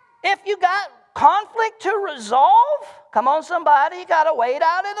 If you got conflict to resolve, come on, somebody, you got to wade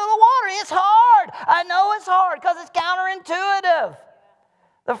out into the water. It's hard. I know it's hard because it's counterintuitive.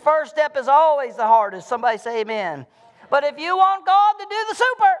 The first step is always the hardest. Somebody say amen. But if you want God to do the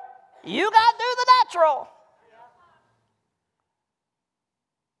super, you got to do the natural.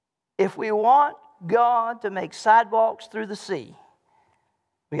 If we want God to make sidewalks through the sea,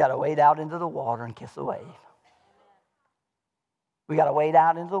 we got to wade out into the water and kiss the wave. We got to wade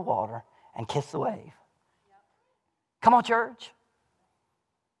out into the water and kiss the wave. Come on, church.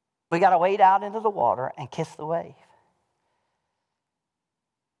 We got to wade out into the water and kiss the wave.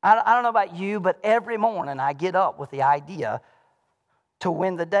 I don't know about you, but every morning I get up with the idea to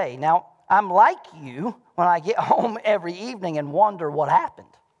win the day. Now, I'm like you when I get home every evening and wonder what happened.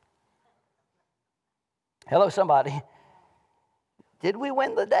 Hello, somebody. Did we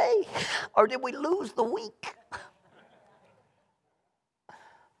win the day or did we lose the week?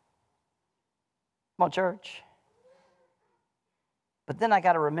 Come on, church. But then I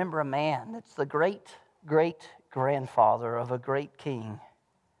got to remember a man that's the great-great-grandfather of a great king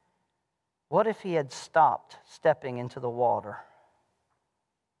What if he had stopped stepping into the water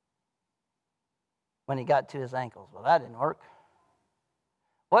when he got to his ankles? Well, that didn't work.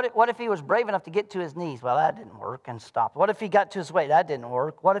 What if he was brave enough to get to his knees? Well, that didn't work, and stopped. What if he got to his waist? That didn't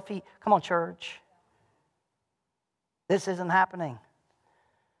work. What if he, come on, church. This isn't happening.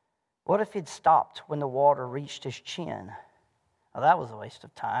 What if he'd stopped when the water reached his chin? Well, that was a waste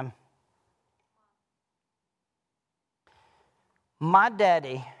of time. My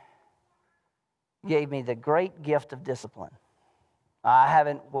daddy gave me the great gift of discipline. I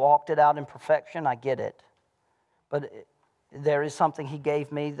haven't walked it out in perfection, I get it. But there is something he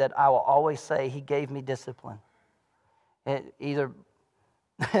gave me that I will always say he gave me discipline. Either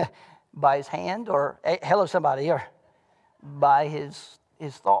by his hand or, hey, hello somebody, or by his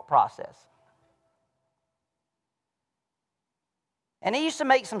thought process. And he used to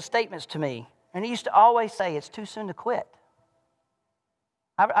make some statements to me, and he used to always say, it's too soon to quit.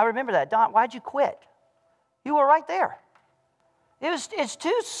 I remember that. Don, why'd you quit? You were right there. It's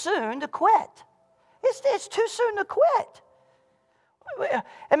too soon to quit. It's too soon to quit.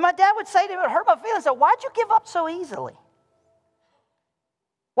 And my dad would say to me, it hurt my feelings, so why'd you give up so easily?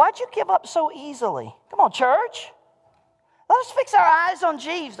 Why'd you give up so easily? Come on, church. Let us fix our eyes on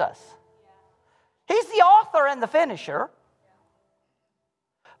Jesus. He's the author and the finisher.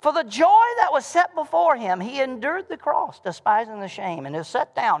 For the joy that was set before him, he endured the cross, despising the shame, and is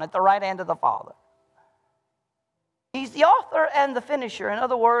set down at the right hand of the Father. He's the author and the finisher. In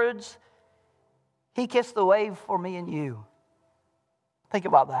other words, he kissed the wave for me and you. Think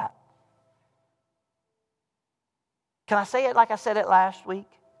about that. Can I say it like I said it last week?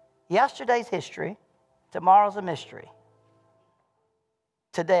 Yesterday's history, tomorrow's a mystery.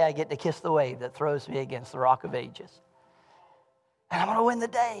 Today I get to kiss the wave that throws me against the rock of ages. And I'm going to win the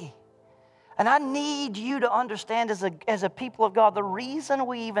day. And I need you to understand as a people of God, the reason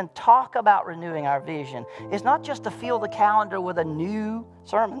we even talk about renewing our vision is not just to fill the calendar with a new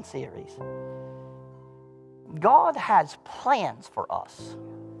sermon series. God has plans for us.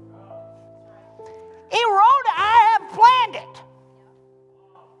 He wrote, I have planned it.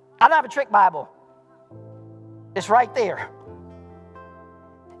 I don't have a trick Bible. It's right there.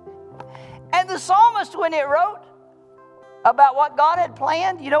 And the psalmist, when it wrote about what God had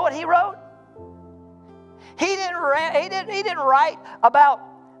planned, you know what he wrote? He didn't write about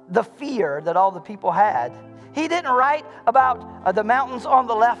the fear that all the people had. He didn't write about the mountains on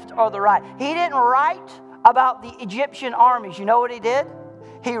the left or the right. He didn't write about the Egyptian armies. You know what he did?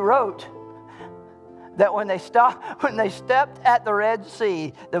 He wrote that when they stepped at the Red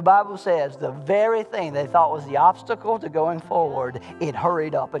Sea, the Bible says the very thing they thought was the obstacle to going forward, it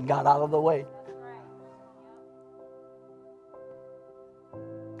hurried up and got out of the way.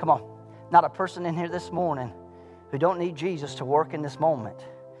 Come on. Not a person in here this morning who don't need Jesus to work in this moment.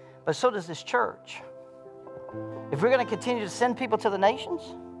 But so does this church. If we're going to continue to send people to the nations,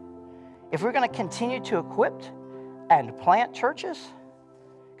 if we're going to continue to equip and plant churches,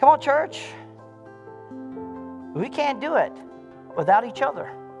 come on, church. We can't do it without each other.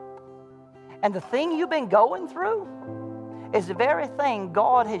 And the thing you've been going through is the very thing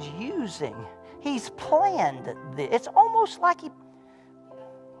God is using. He's planned this. It's almost like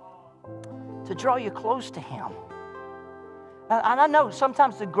to draw you close to Him. And I know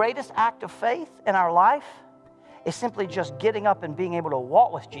sometimes the greatest act of faith in our life is simply just getting up and being able to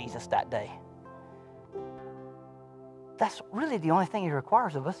walk with Jesus that day. That's really the only thing He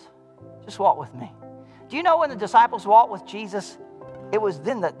requires of us. Just walk with me. Do you know when the disciples walked with Jesus, it was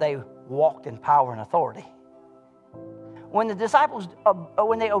then that they walked in power and authority. When the disciples,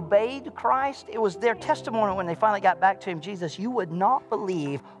 when they obeyed Christ, it was their testimony when they finally got back to Him. Jesus, you would not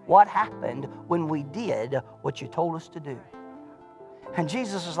believe what happened when we did what you told us to do. And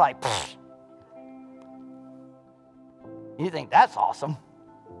Jesus was like, pfft. You think that's awesome?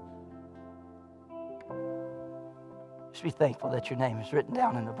 Just be thankful that your name is written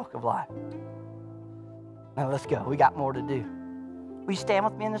down in the book of life. Now let's go. We got more to do. Will you stand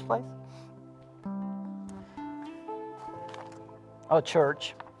with me in this place? Oh,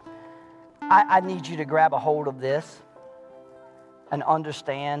 church, I need you to grab a hold of this and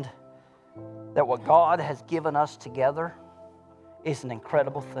understand that what God has given us together is an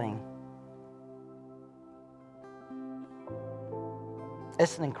incredible thing.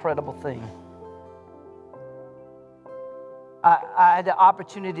 It's an incredible thing. I had the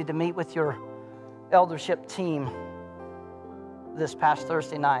opportunity to meet with your eldership team this past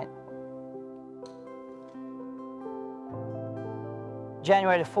Thursday night.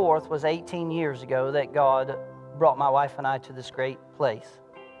 January the 4th was 18 years ago that God brought my wife and I to this great place.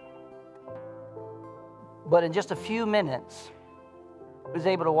 But in just a few minutes, who's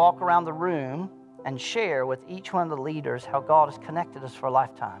able to walk around the room and share with each one of the leaders how God has connected us for a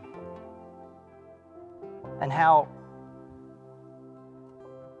lifetime. And how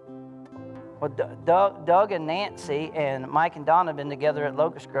Doug and Nancy and Mike and Donna have been together at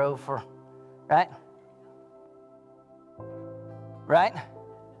Locust Grove for, right? Right?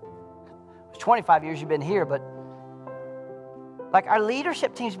 It's 25 years you've been here, but like our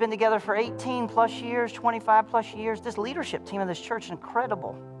leadership team's been together for 18 plus years, 25 plus years. This leadership team of this church is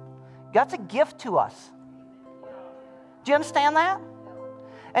incredible. God's a gift to us. Do you understand that?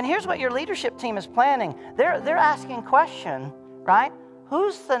 And here's what your leadership team is planning. They're asking a question, right?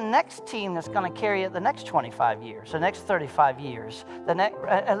 Who's the next team that's going to carry it the next 25 years, the next 35 years,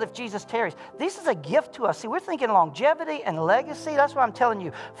 if Jesus tarries? This is a gift to us. See, we're thinking longevity and legacy. That's why I'm telling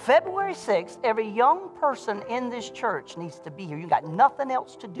you, February 6th, every young person in this church needs to be here. You got nothing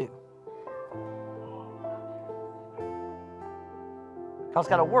else to do. God's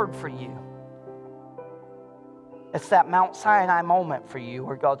got a word for you. It's that Mount Sinai moment for you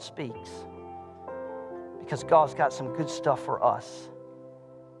where God speaks. Because God's got some good stuff for us.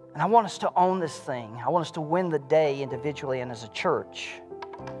 And I want us to own this thing. I want us to win the day individually and as a church.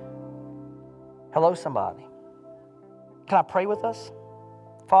 Hello, somebody. Can I pray with us?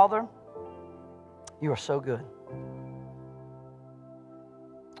 Father, you are so good.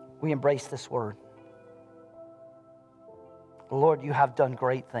 We embrace this word. Lord, you have done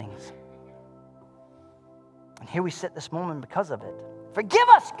great things. And here we sit this moment because of it. Forgive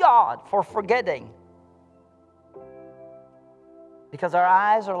us, God, for forgetting. Because our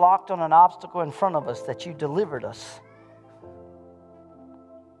eyes are locked on an obstacle in front of us that you delivered us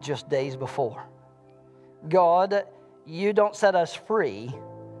just days before. God, you don't set us free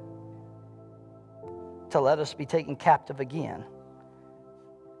to let us be taken captive again.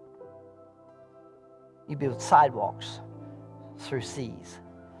 You build sidewalks through seas.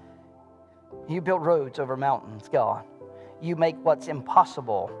 You build roads over mountains, God. You make what's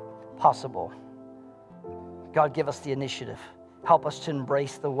impossible possible. God, give us the initiative. Help us to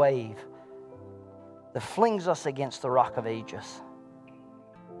embrace the wave that flings us against the rock of ages.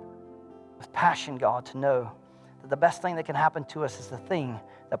 With passion, God, to know that the best thing that can happen to us is the thing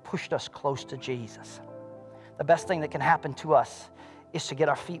that pushed us close to Jesus. The best thing that can happen to us is to get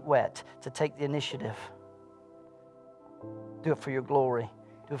our feet wet, to take the initiative. Do it for your glory.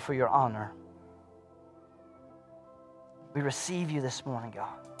 Do it for your honor. We receive you this morning,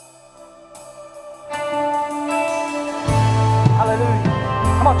 God. Hallelujah.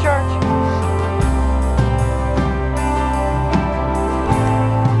 Come on, church.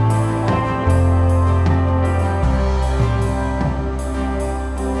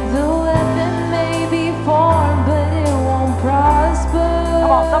 The weapon may be formed, but it won't prosper.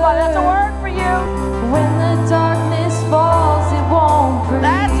 Come on, somebody, that's a word for you. When the darkness falls, it won't prevail.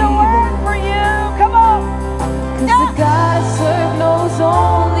 That's a word for you. Come on. 'Cause the God I serve knows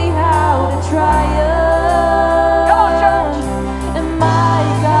only how to triumph. Come on, church. And my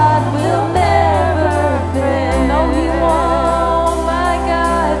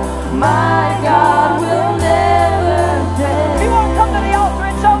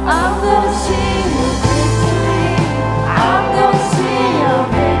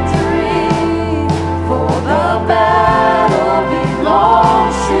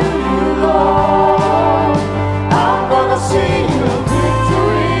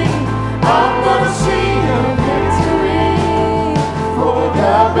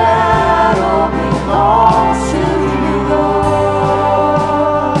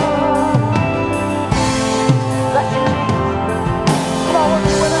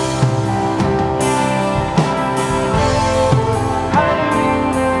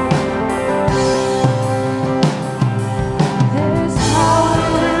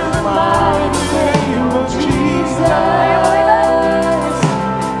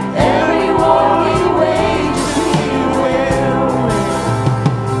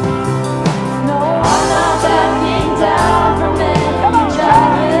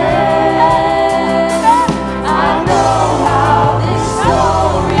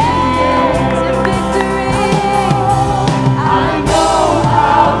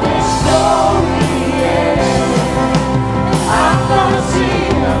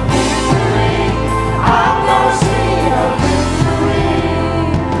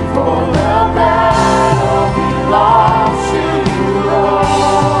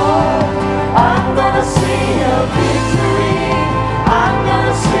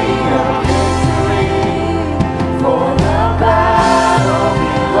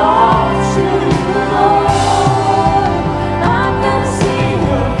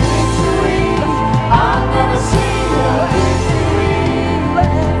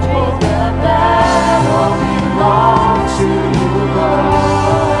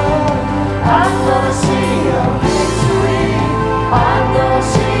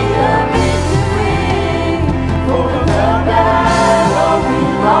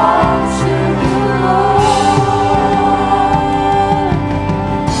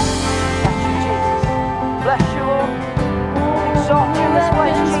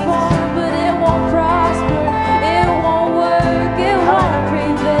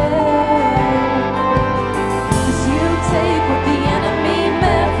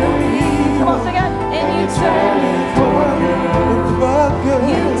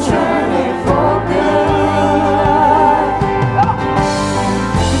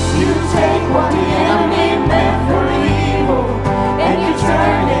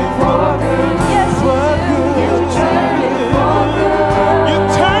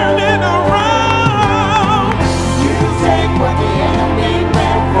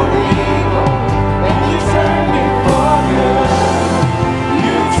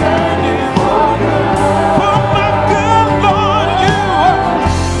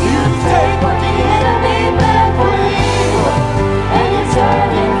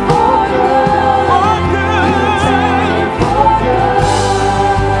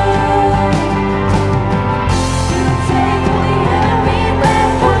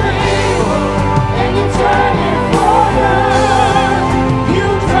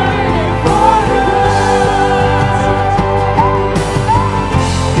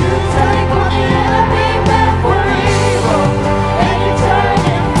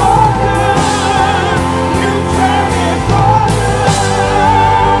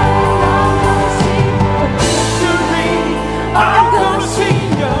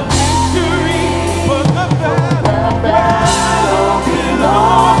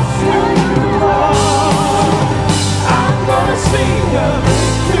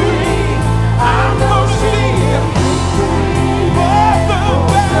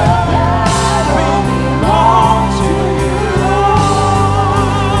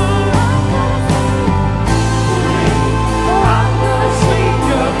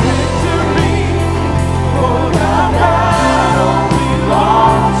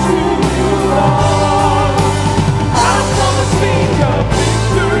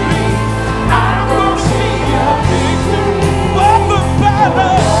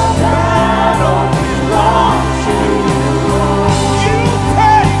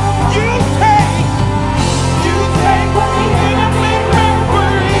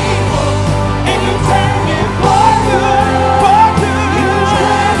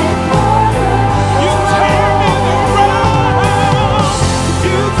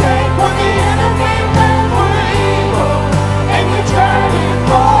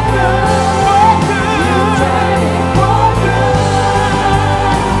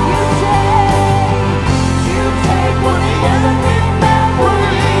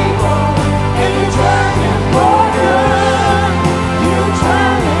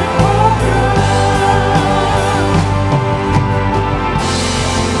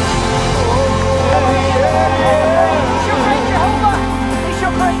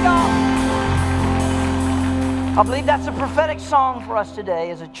song for us today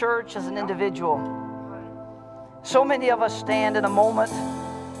as a church, as an individual. So many of us stand in a moment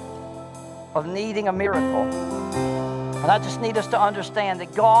of needing a miracle. And I just need us to understand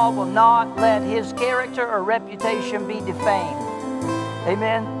that God will not let His character or reputation be defamed.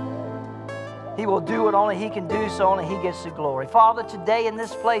 Amen? He will do what only He can do, so only He gets the glory. Father, today in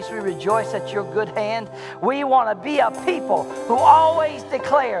this place we rejoice at Your good hand. We want to be a people who always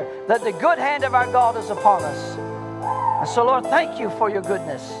declare that the good hand of our God is upon us. And so, Lord, thank You for Your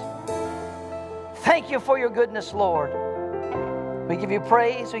goodness. Thank You for Your goodness, Lord. We give You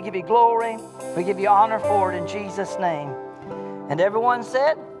praise, we give You glory, we give You honor for it in Jesus' name. And everyone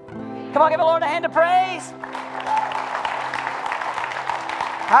said, come on, give the Lord a hand of praise.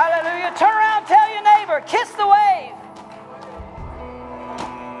 Hallelujah. Turn around, tell your neighbor, kiss the wave.